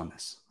playlist on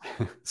this.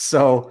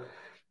 So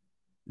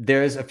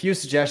there's a few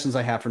suggestions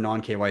I have for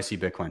non-KYC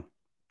Bitcoin.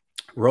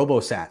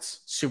 RoboSats,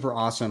 super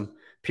awesome.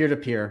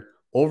 Peer-to-peer,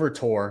 over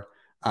Tor,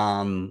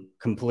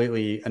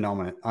 completely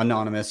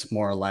anonymous,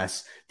 more or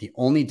less. The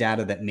only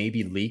data that may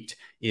be leaked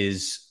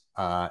is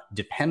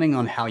depending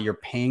on how you're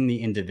paying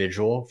the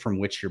individual from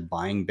which you're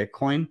buying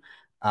Bitcoin,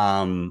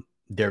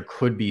 there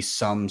could be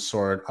some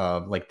sort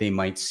of, like, they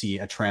might see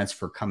a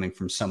transfer coming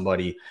from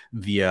somebody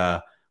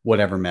via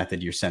whatever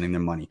method you're sending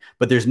them money.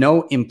 But there's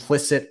no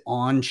implicit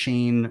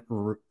on-chain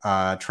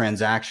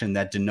transaction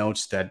that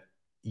denotes that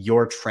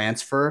your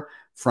transfer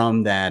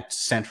from that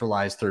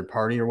centralized third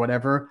party or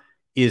whatever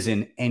is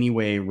in any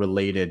way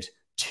related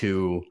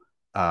to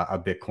a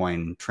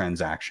Bitcoin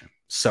transaction.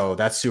 So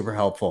that's super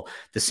helpful.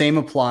 The same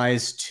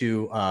applies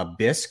to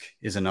BISC,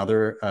 is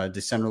another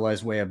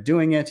decentralized way of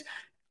doing it.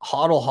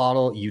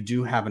 HODL, you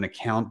do have an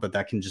account, but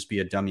that can just be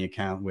a dummy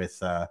account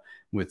with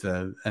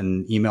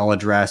an email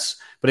address.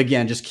 But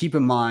again, just keep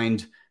in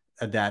mind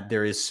that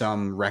there is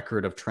some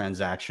record of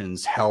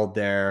transactions held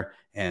there,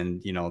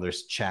 and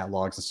there's chat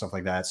logs and stuff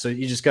like that. So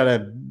you just got to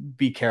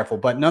be careful.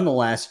 But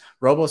nonetheless,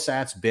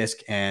 RoboSats,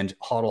 Bisq, and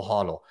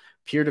HODL,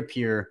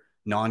 peer-to-peer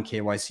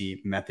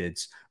non-KYC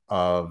methods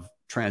of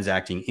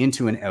transacting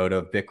into and out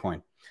of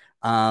Bitcoin.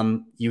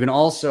 You can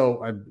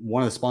also,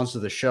 one of the sponsors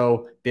of the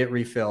show,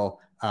 Bitrefill,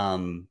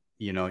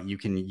 you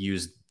can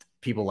use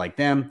people like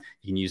them.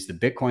 You can use the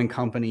Bitcoin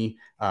company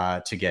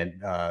to get,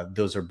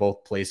 those are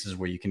both places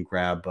where you can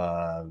grab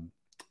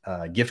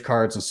gift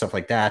cards and stuff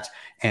like that.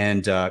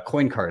 And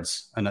coin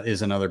cards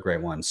is another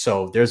great one.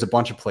 So there's a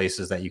bunch of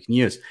places that you can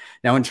use.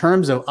 Now, in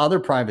terms of other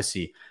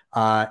privacy,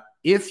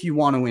 if you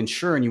want to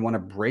ensure and you want to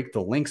break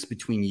the links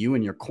between you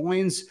and your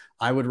coins,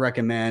 I would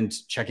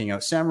recommend checking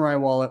out Samurai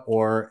Wallet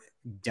or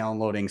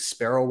downloading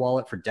Sparrow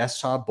Wallet for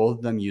desktop. Both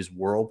of them use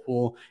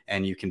Whirlpool,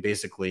 and you can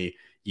basically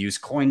use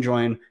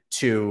CoinJoin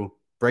to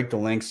break the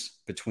links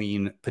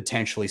between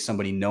potentially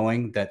somebody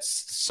knowing that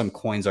some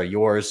coins are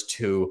yours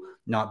to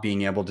not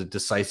being able to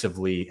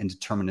decisively and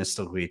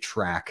deterministically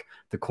track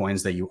the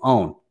coins that you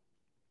own.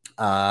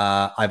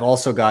 I've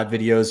also got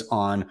videos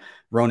on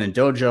Ronin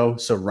Dojo,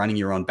 so running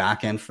your own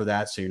backend for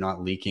that, so you're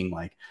not leaking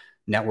like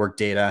network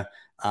data.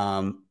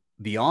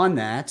 Beyond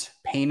that,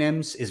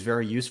 Paynims is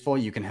very useful.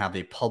 You can have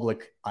a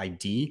public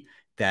ID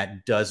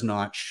that does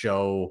not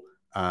show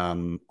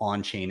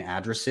on-chain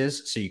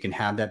addresses. So you can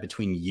have that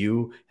between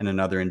you and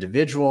another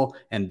individual,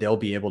 and they'll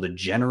be able to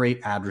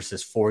generate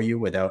addresses for you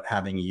without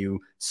having you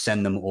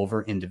send them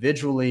over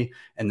individually.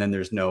 And then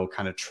there's no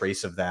kind of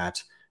trace of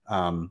that.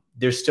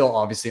 There's still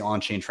obviously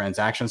on-chain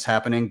transactions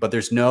happening, but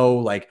there's no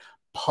like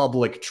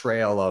public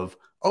trail of,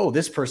 oh,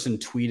 this person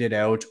tweeted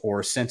out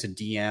or sent a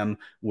DM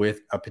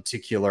with a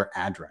particular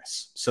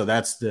address. So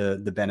that's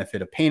the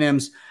benefit of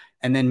Paynims.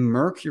 And then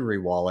Mercury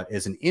Wallet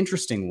is an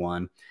interesting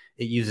one.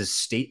 It uses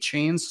state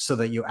chains so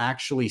that you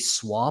actually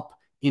swap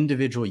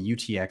individual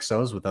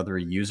UTXOs with other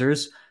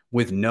users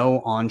with no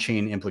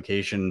on-chain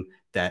implication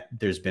that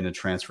there's been a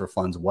transfer of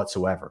funds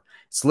whatsoever.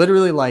 It's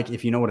literally like,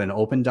 if you know what an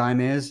open dime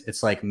is,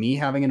 it's like me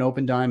having an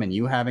open dime and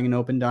you having an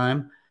open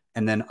dime,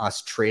 and then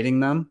us trading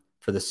them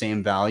for the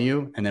same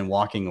value and then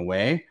walking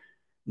away.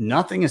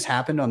 Nothing has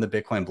happened on the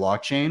Bitcoin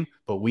blockchain,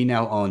 but we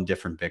now own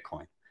different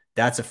Bitcoin.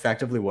 That's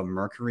effectively what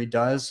Mercury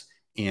does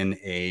in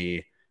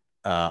a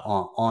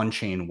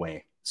on-chain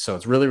way. So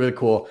it's really, really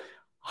cool.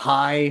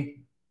 Highly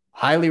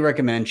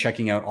recommend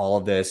checking out all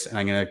of this. And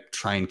I'm going to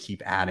try and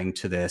keep adding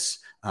to this.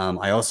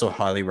 I also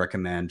highly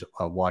recommend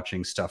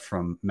watching stuff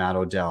from Matt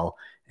Odell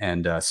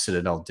and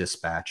Citadel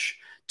Dispatch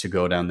to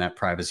go down that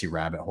privacy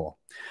rabbit hole.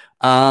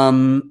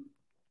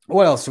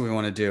 What else do we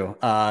want to do?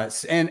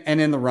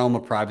 And in the realm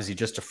of privacy,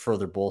 just to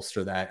further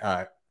bolster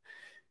that,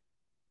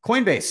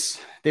 Coinbase,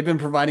 they've been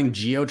providing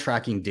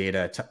geo-tracking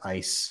data to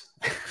ICE,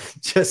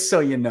 just so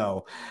you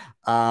know.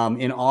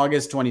 In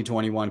August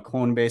 2021,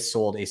 Coinbase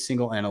sold a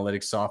single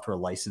analytics software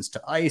license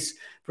to ICE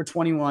for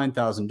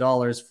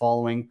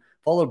 $29,000,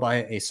 followed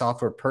by a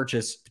software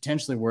purchase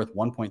potentially worth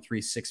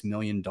 $1.36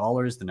 million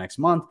the next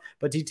month,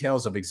 but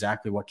details of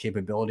exactly what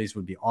capabilities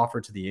would be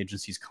offered to the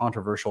agency's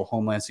controversial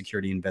Homeland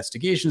Security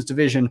Investigations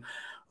Division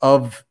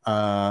of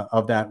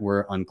that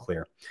were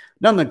unclear.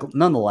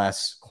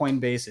 Nonetheless,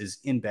 Coinbase is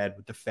in bed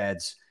with the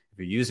feds. If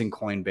you're using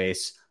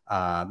Coinbase,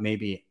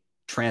 maybe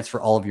transfer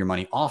all of your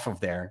money off of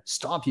there,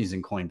 stop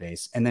using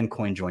Coinbase, and then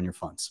CoinJoin your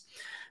funds.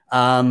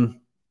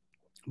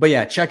 But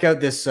yeah, check out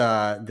this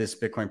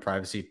Bitcoin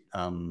privacy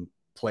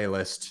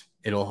playlist.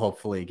 It'll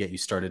hopefully get you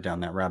started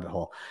down that rabbit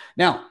hole.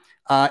 Now,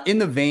 in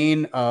the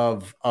vein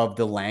of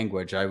the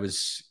language, I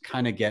was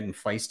kind of getting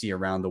feisty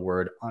around the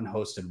word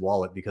unhosted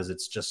wallet because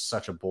it's just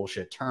such a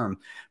bullshit term.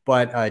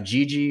 But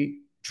Gigi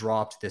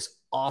dropped this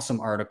awesome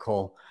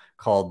article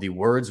called The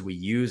Words We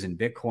Use in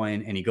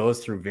Bitcoin, and he goes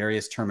through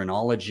various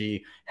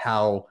terminology,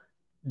 how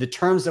the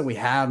terms that we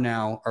have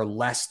now are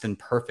less than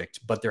perfect,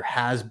 but there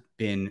has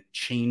been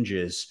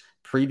changes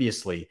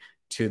previously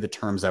to the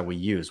terms that we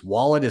use.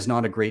 Wallet is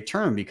not a great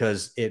term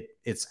because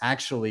it's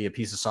actually a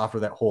piece of software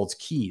that holds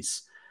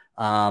keys,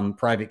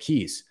 private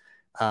keys.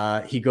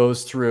 He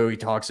goes through, he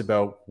talks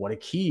about what a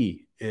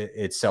key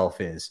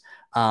itself is.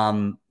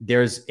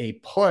 There's a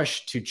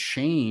push to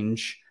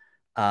change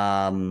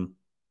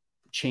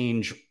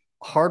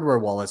hardware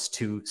wallets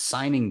to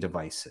signing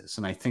devices.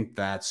 And I think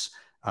that's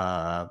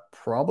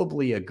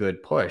probably a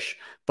good push.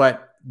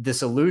 But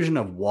this illusion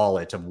of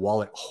wallet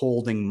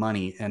holding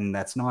money, and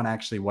that's not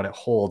actually what it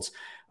holds.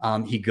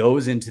 He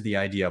goes into the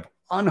idea of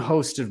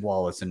unhosted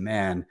wallets, and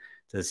man,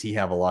 does he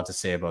have a lot to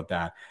say about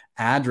that.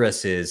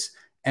 Addresses.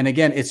 And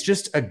again, it's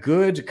just a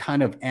good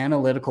kind of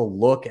analytical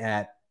look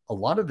at a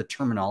lot of the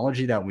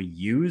terminology that we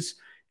use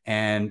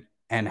and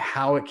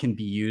how it can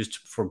be used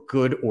for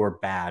good or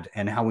bad,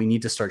 and how we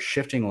need to start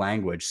shifting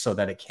language so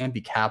that it can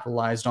be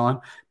capitalized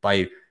on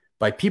by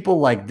people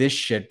like this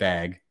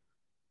shitbag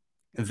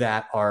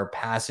that are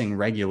passing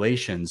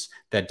regulations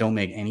that don't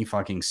make any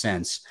fucking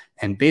sense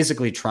and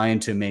basically trying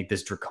to make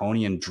this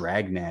draconian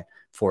dragnet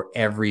for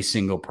every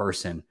single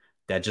person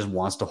that just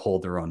wants to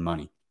hold their own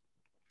money.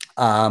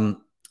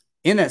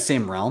 In that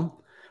same realm,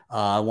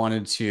 I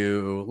wanted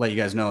to let you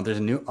guys know there's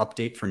a new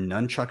update for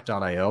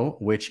Nunchuck.io,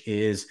 which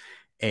is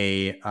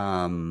a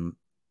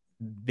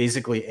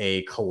basically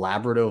a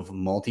collaborative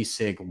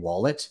multi-sig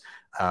wallet.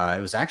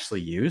 It was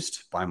actually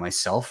used by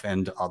myself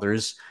and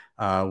others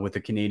with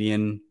the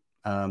Canadian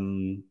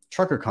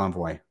trucker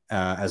convoy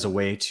as a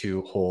way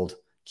to hold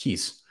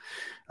keys.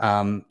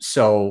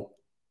 So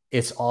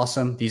it's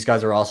awesome. These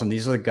guys are awesome.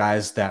 These are the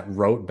guys that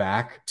wrote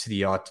back to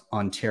the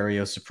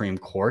Ontario Supreme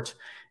Court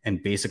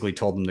and basically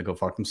told them to go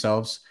fuck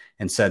themselves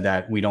and said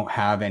that we don't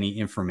have any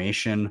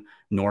information,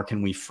 nor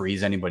can we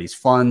freeze anybody's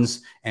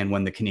funds. And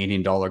when the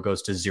Canadian dollar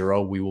goes to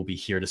zero, we will be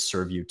here to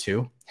serve you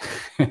too.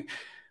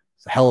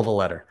 It's a hell of a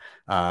letter.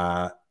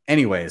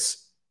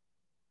 Anyways,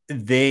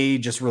 they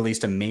just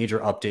released a major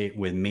update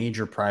with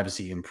major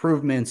privacy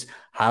improvements.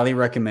 Highly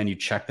recommend you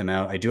check them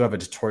out. I do have a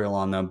tutorial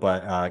on them,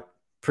 but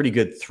pretty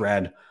good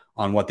thread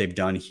on what they've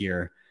done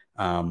here.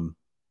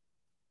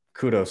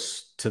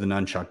 Kudos to the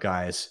Nunchuck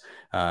guys.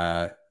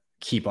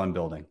 Keep on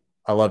building.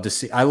 I love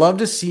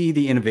to see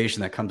the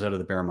innovation that comes out of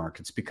the bear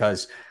markets,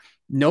 because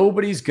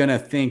nobody's gonna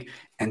think,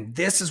 and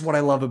this is what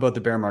I love about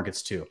the bear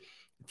markets too.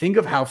 Think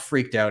of how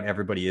freaked out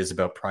everybody is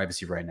about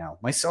privacy right now,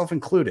 myself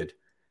included.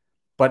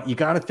 But you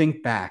got to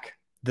think back.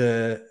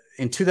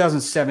 In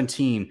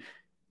 2017,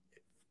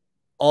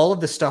 all of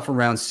the stuff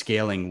around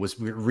scaling was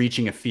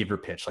reaching a fever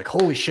pitch. Like,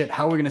 holy shit,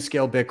 how are we going to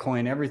scale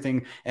Bitcoin?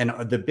 Everything. And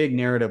the big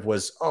narrative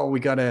was, oh, we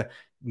got to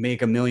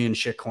make 1 million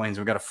shit coins.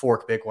 We got to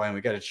fork Bitcoin.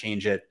 We got to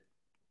change it.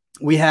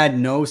 We had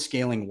no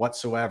scaling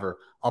whatsoever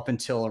up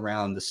until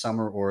around the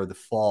summer or the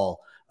fall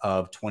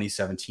of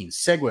 2017.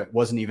 SegWit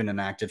wasn't even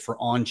enacted for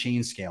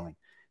on-chain scaling.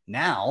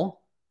 Now,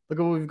 look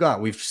at what we've got.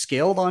 We've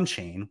scaled on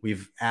chain.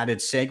 We've added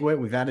SegWit.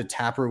 We've added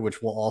Taproot,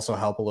 which will also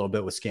help a little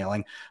bit with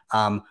scaling.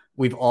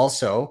 We've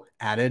also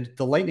added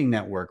the Lightning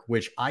Network,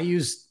 which I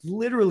use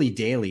literally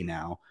daily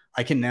now.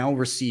 I can now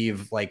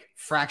receive like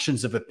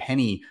fractions of a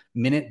penny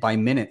minute by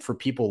minute for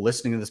people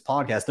listening to this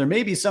podcast. There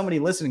may be somebody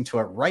listening to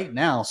it right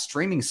now,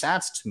 streaming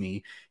sats to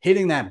me,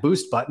 hitting that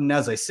boost button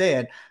as I say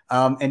it,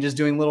 and just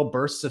doing little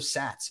bursts of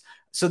sats.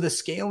 So the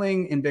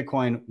scaling in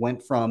Bitcoin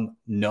went from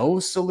no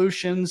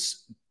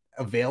solutions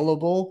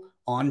available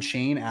on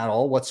chain at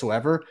all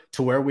whatsoever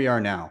to where we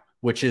are now,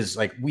 which is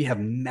like we have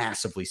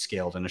massively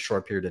scaled in a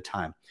short period of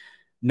time.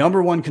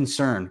 Number one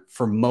concern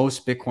for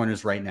most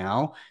Bitcoiners right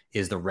now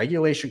is the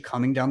regulation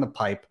coming down the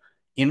pipe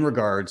in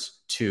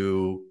regards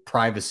to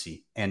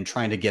privacy and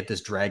trying to get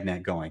this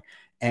dragnet going.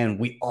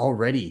 And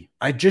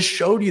I just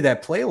showed you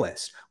that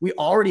playlist. We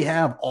already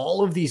have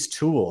all of these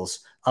tools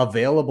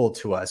available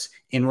to us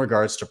in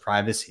regards to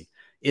privacy.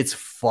 It's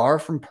far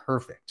from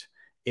perfect.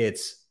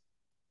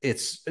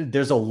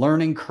 There's a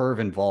learning curve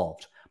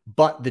involved,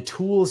 but the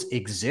tools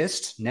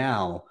exist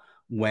now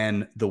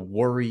when the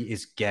worry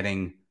is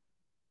getting,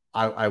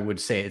 I would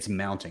say it's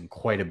mounting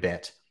quite a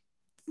bit.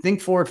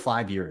 Think forward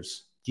 5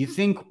 years. Do you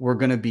think we're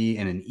going to be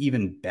in an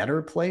even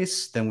better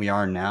place than we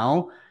are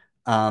now?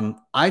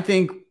 I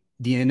think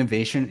the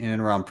innovation in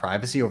and around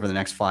privacy over the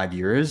next 5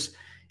 years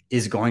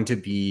is going to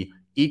be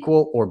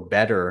equal or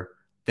better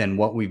than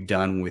what we've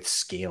done with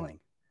scaling.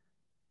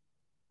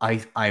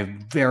 I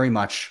very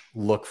much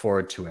look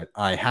forward to it.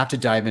 I have to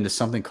dive into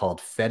something called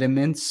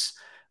Fedimints.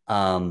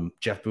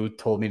 Jeff Booth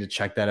told me to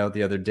check that out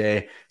the other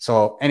day.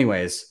 So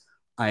anyways,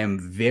 I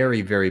am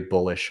very, very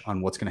bullish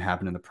on what's going to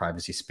happen in the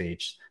privacy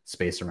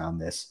space around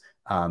this.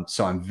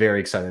 So I'm very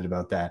excited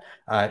about that.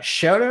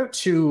 Shout out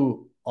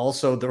to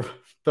also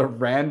the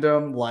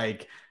random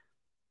like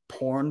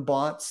porn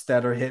bots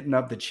that are hitting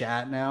up the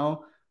chat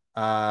now.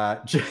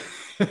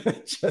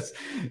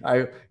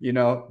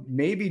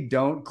 Maybe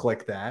don't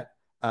click that.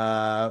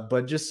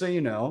 But just so you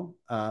know,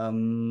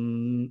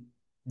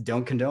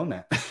 don't condone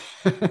that.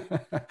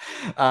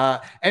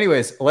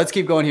 Anyways, let's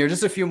keep going here.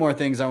 Just a few more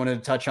things I wanted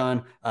to touch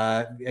on.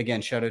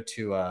 Again, shout out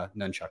to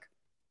Nunchuck.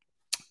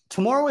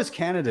 Tomorrow is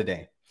Canada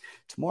Day.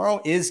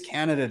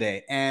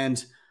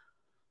 And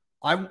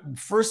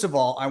first of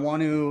all, I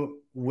want to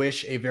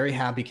wish a very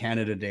happy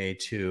Canada Day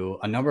to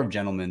a number of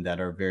gentlemen that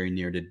are very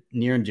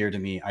near and dear to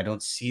me. I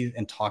don't see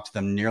and talk to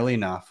them nearly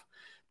enough,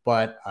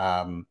 but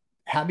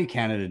happy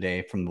Canada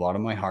Day from the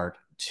bottom of my heart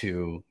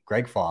to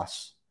Greg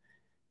Foss,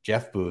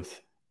 Jeff Booth,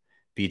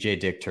 BJ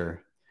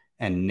Dichter,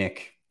 and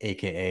Nick,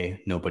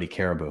 aka Nobody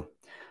Caribou.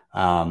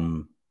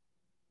 Gentlemen,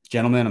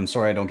 I'm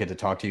sorry I don't get to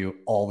talk to you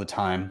all the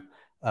time,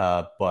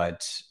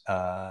 but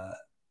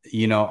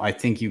I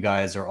think you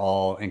guys are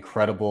all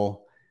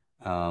incredible.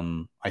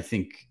 I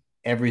think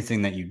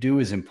everything that you do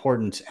is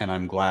important, and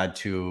I'm glad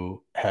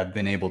to have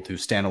been able to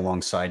stand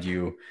alongside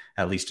you,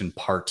 at least in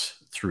part,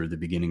 through the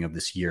beginning of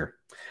this year.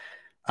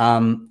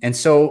 And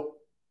so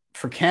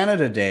for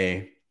Canada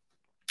Day,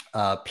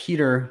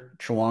 Peter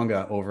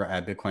Chawanga over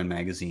at Bitcoin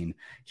Magazine,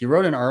 he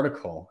wrote an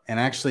article. And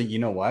actually, you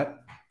know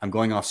what? I'm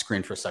going off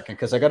screen for a second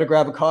because I got to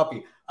grab a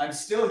copy. I'm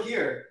still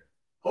here.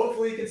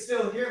 Hopefully you can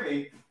still hear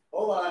me.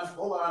 Hold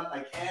on.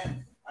 I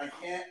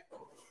can't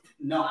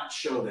not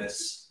show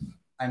this.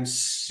 I'm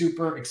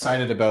super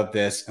excited about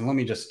this. And let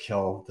me just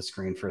kill the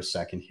screen for a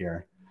second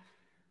here.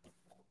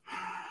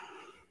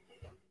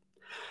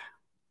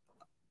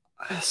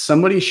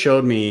 Somebody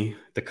showed me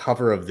the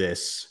cover of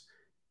this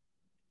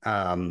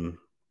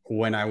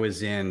when I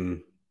was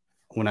in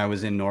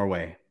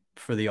Norway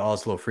for the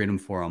Oslo Freedom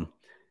Forum.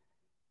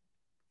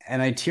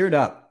 And I teared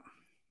up.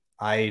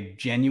 I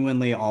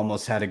genuinely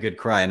almost had a good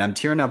cry. And I'm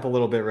tearing up a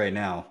little bit right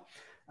now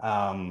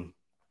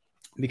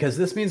because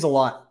this means a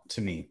lot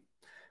to me.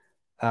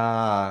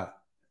 The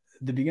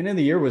beginning of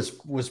the year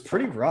was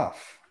pretty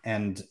rough.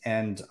 And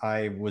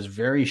I was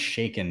very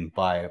shaken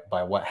by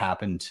what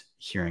happened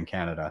here in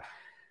Canada.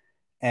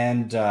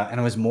 And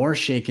I was more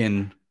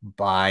shaken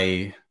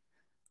by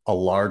a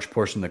large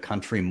portion of the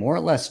country more or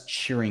less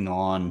cheering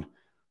on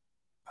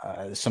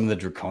some of the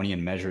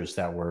draconian measures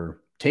that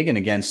were taken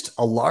against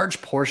a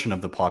large portion of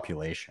the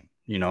population.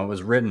 You know, it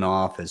was written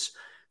off as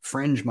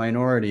fringe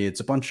minority. It's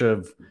a bunch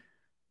of,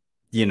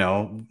 you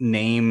know,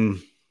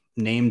 name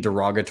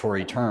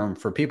derogatory term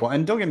for people.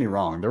 And don't get me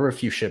wrong, there were a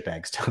few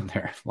shitbags down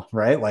there,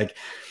 right? Like,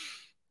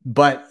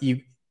 but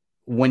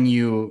when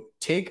you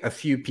take a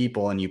few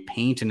people and you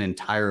paint an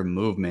entire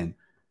movement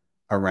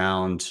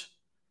around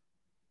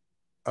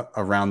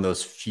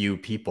those few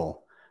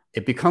people,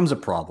 it becomes a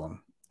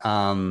problem.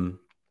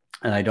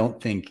 And I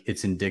don't think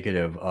it's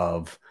indicative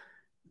of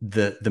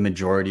the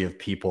majority of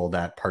people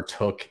that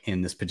partook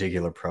in this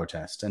particular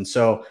protest. And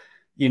so,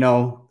 you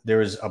know, there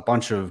was a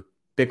bunch of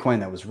Bitcoin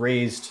that was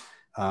raised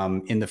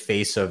in the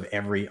face of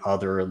every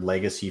other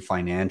legacy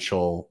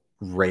financial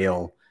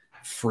rail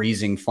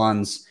freezing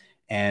funds.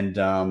 And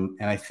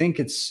I think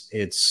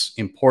it's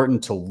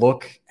important to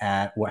look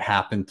at what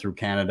happened through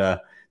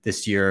Canada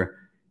this year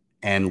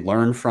and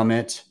learn from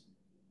it,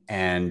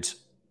 and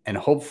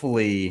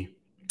hopefully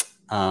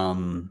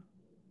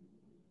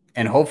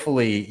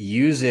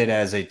use it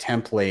as a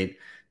template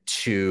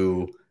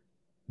to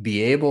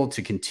be able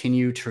to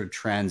continue to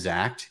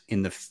transact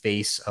in the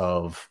face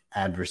of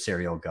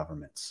adversarial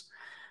governments.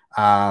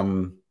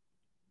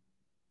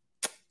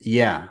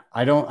 Yeah,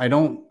 I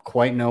don't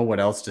quite know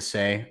what else to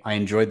say. I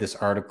enjoyed this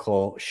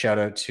article. Shout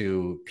out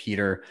to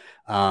Peter.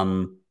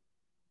 And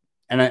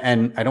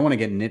I don't want to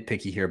get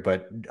nitpicky here,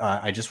 but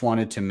I just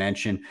wanted to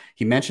mention,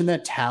 he mentioned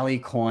that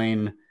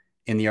Tallycoin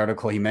in the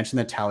article, he mentioned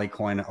that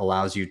Tallycoin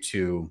allows you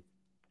to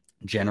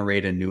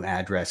generate a new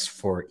address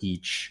for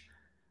each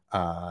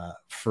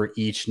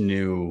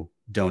new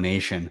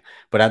donation.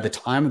 But at the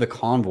time of the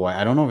convoy,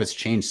 I don't know if it's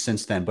changed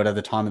since then, but at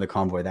the time of the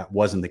convoy, that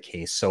wasn't the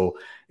case. So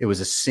it was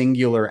a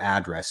singular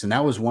address. And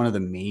that was one of the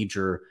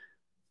major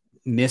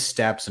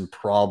missteps and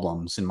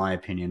problems, in my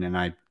opinion. And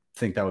I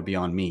think that would be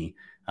on me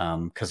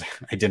because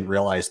I didn't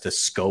realize the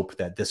scope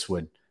that this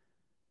would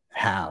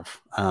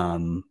have.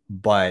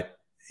 But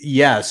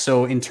yeah,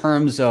 so in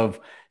terms of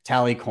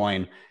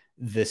Tallycoin,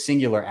 the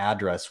singular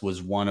address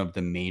was one of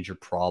the major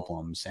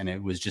problems, and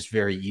it was just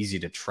very easy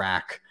to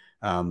track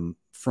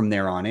from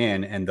there on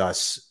in, and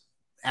thus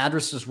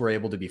addresses were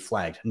able to be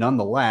flagged.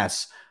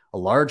 Nonetheless, a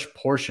large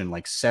portion,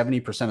 like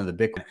 70% of the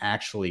Bitcoin,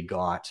 actually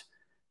got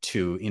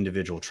to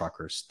individual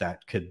truckers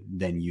that could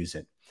then use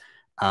it.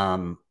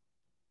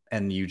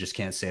 And you just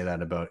can't say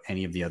that about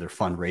any of the other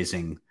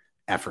fundraising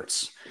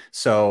efforts.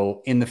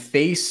 So in the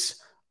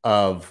face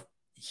of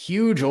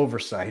huge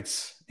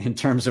oversights in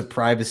terms of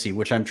privacy,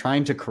 which I'm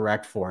trying to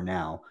correct for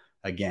now,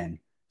 again,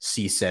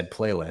 see said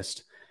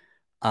playlist,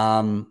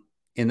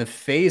 in the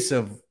face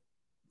of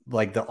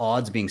like the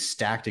odds being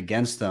stacked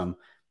against them,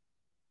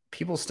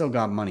 people still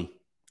got money.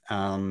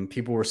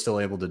 People were still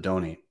able to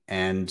donate,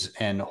 and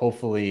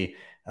hopefully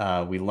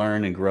we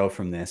learn and grow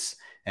from this.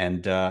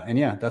 And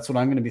yeah, that's what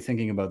I'm going to be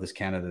thinking about this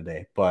Canada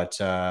Day. But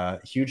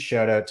huge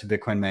shout out to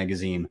Bitcoin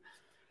Magazine.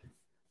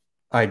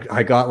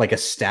 I got like a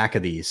stack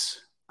of these.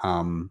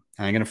 And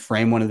I'm going to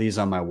frame one of these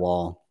on my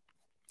wall.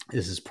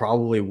 This is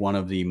probably one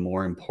of the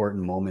more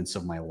important moments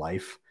of my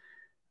life.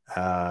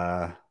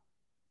 Yeah,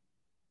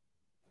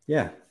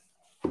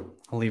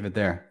 I'll leave it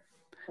there.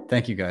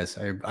 Thank you guys.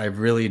 I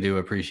really do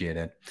appreciate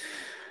it.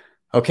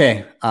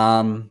 Okay.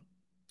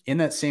 In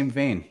that same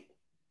vein,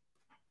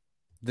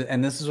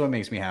 and this is what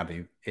makes me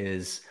happy,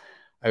 is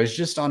I was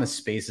just on a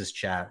Spaces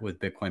chat with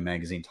Bitcoin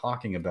Magazine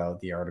talking about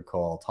the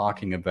article,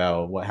 talking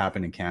about what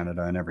happened in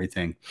Canada and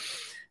everything.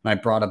 And I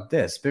brought up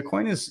this.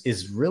 Bitcoin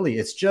is really,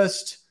 it's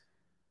just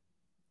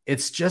an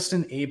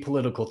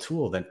apolitical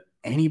tool that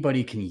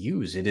anybody can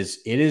use. It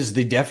is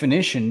the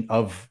definition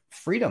of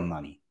freedom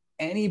money.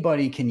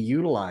 Anybody can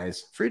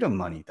utilize freedom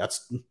money.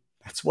 That's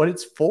what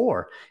it's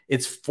for.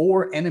 It's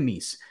for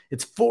enemies.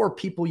 It's for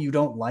people you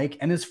don't like,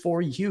 and it's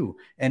for you.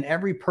 And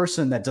every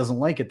person that doesn't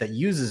like it, that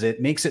uses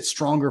it, makes it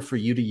stronger for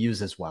you to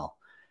use as well.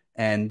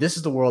 And this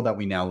is the world that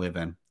we now live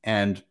in.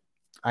 And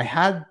I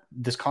had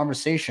this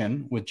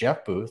conversation with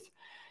Jeff Booth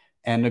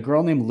and a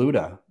girl named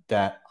Luda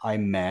that I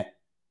met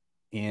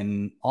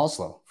in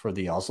Oslo for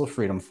the Oslo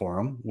Freedom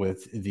Forum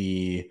with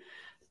the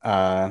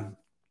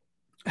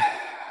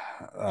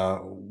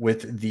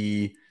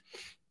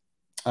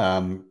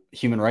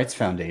Human Rights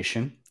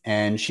Foundation,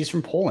 and she's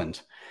from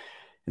Poland.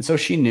 And so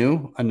she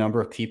knew a number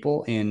of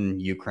people in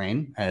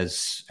Ukraine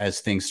as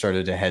things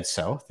started to head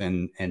south,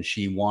 and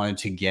she wanted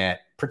to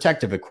get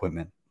protective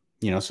equipment,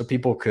 so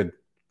people could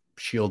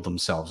shield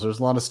themselves. There was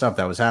a lot of stuff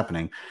that was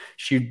happening.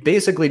 She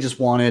basically just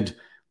wanted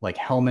like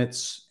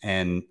helmets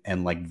and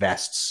like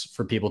vests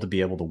for people to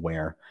be able to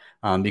wear,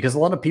 because a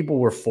lot of people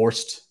were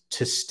forced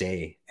to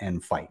stay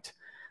and fight.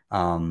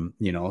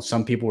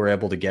 Some people were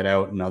able to get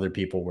out and other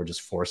people were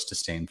just forced to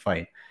stay and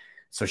fight.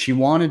 So she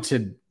wanted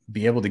to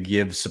be able to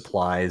give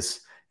supplies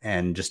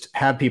and just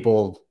have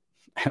people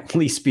at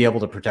least be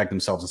able to protect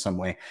themselves in some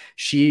way.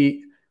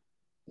 She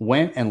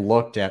went and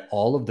looked at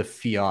all of the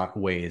fiat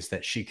ways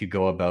that she could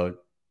go about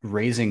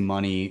raising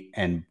money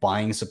and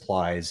buying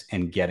supplies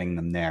and getting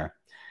them there.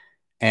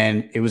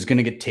 And it was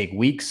going to take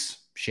weeks.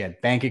 She had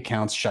bank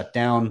accounts shut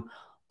down,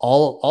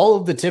 all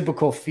of the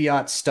typical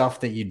fiat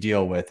stuff that you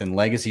deal with and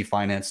legacy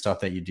finance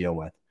stuff that you deal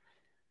with.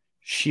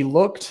 She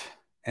looked,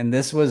 and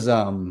this was,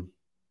 from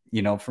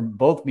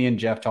both me and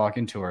Jeff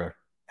talking to her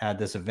at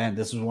this event,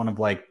 this was one of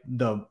like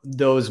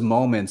those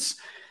moments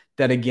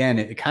that, again,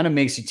 it kind of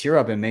makes you tear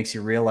up and makes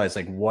you realize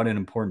like what an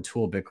important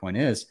tool Bitcoin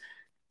is.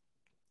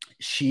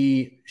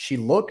 She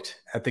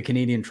looked at the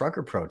Canadian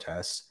trucker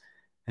protests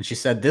and she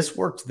said, this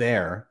worked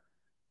there.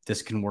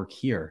 This can work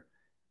here.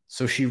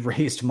 So she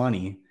raised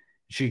money.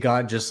 She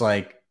got just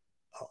like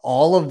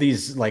all of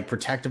this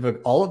protective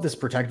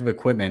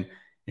equipment,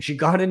 and she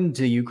got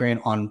into Ukraine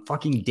on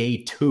fucking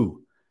day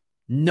 2.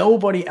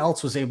 Nobody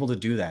else was able to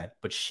do that,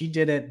 but she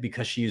did it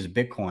because she used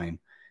Bitcoin,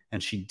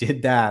 and she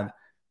did that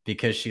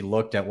because she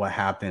looked at what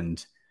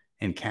happened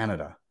in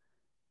Canada.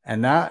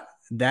 And that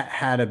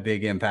had a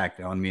big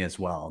impact on me as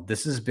well.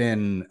 This has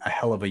been a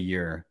hell of a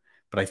year,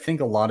 but I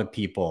think a lot of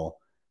people,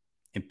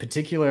 in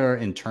particular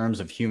in terms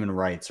of human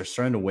rights, are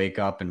starting to wake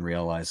up and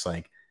realize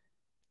like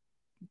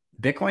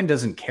Bitcoin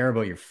doesn't care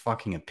about your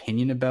fucking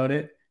opinion about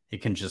it.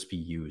 It can just be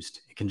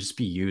used. It can just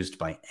be used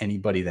by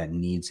anybody that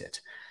needs it.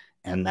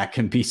 And that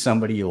can be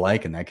somebody you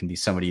like, and that can be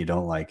somebody you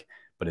don't like,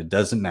 but it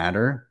doesn't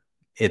matter.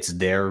 It's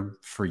there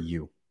for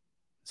you.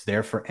 It's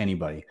there for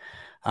anybody.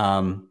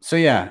 So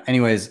yeah,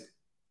 anyways,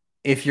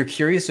 if you're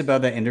curious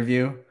about that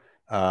interview,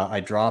 I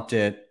dropped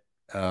it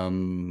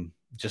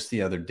just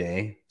the other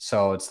day.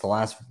 So it's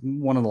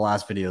one of the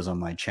last videos on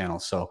my channel.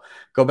 So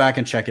go back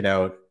and check it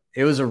out.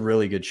 It was a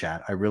really good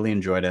chat. I really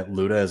enjoyed it.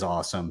 Luda is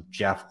awesome.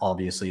 Jeff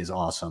obviously is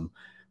awesome.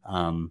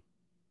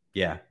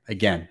 Yeah,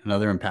 again,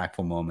 another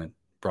impactful moment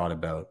brought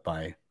about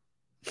by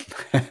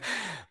some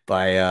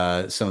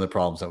of the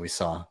problems that we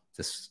saw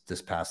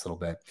this past little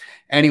bit.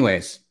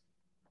 Anyways,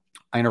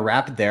 I'm gonna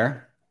wrap it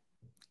there.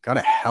 Got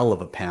a hell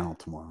of a panel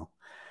tomorrow.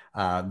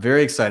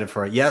 Very excited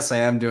for it. Yes, I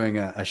am doing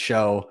a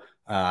show.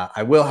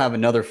 I will have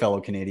another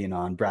fellow Canadian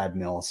on, Brad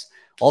Mills.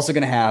 Also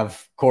going to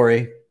have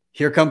Corey.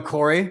 Here come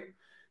Corey.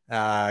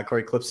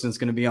 Corey Clipston's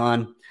going to be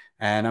on.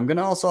 And I'm going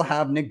to also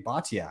have Nick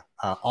Bhatia,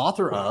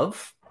 author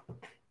of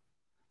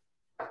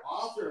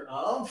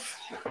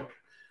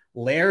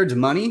Layered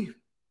Money,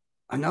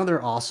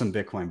 another awesome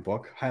Bitcoin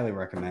book. Highly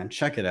recommend.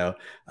 Check it out.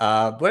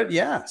 But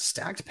yeah,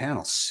 stacked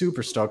panel.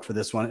 Super stoked for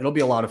this one. It'll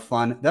be a lot of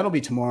fun. That'll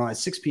be tomorrow at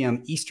 6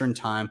 p.m. Eastern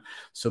time.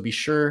 So be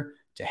sure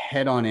to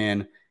head on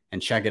in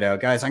and check it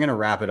out. Guys, I'm going to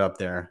wrap it up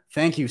there.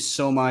 Thank you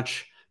so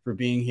much for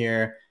being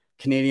here.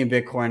 Canadian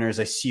Bitcoiners,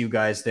 I see you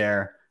guys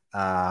there.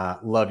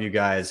 Love you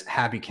guys.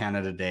 Happy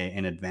Canada Day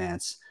in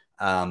advance.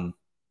 And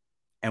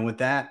with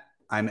that,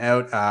 I'm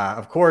out.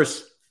 Of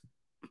course,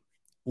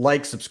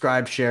 like,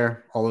 subscribe,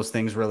 share, all those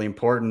things really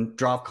important.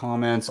 Drop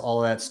comments,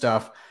 all of that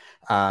stuff.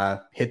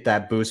 Hit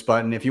that boost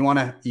button. If you want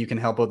to, you can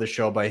help out the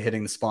show by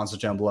hitting the sponsors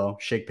down below.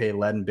 ShakePay,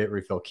 Ledn,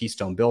 BitRefill,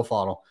 Keystone,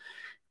 BillFodl.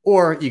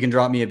 Or you can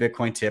drop me a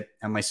Bitcoin tip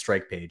at my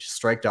Strike page,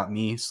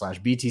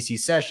 strike.me/BTC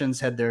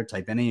sessions. Head there,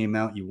 type any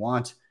amount you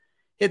want.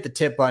 Hit the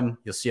tip button.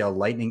 You'll see a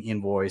Lightning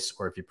invoice,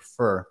 or if you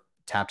prefer,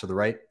 tap to the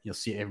right. You'll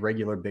see a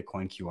regular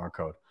Bitcoin QR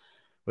code.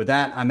 With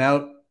that, I'm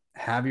out.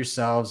 Have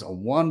yourselves a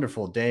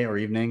wonderful day or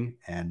evening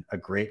and a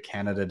great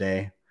Canada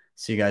Day.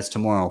 See you guys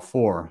tomorrow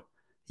for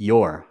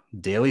your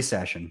daily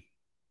session.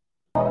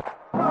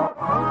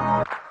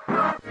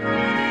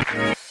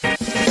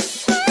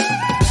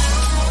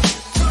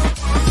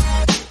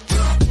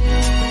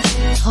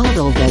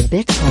 Hodl the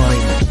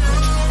Bitcoin.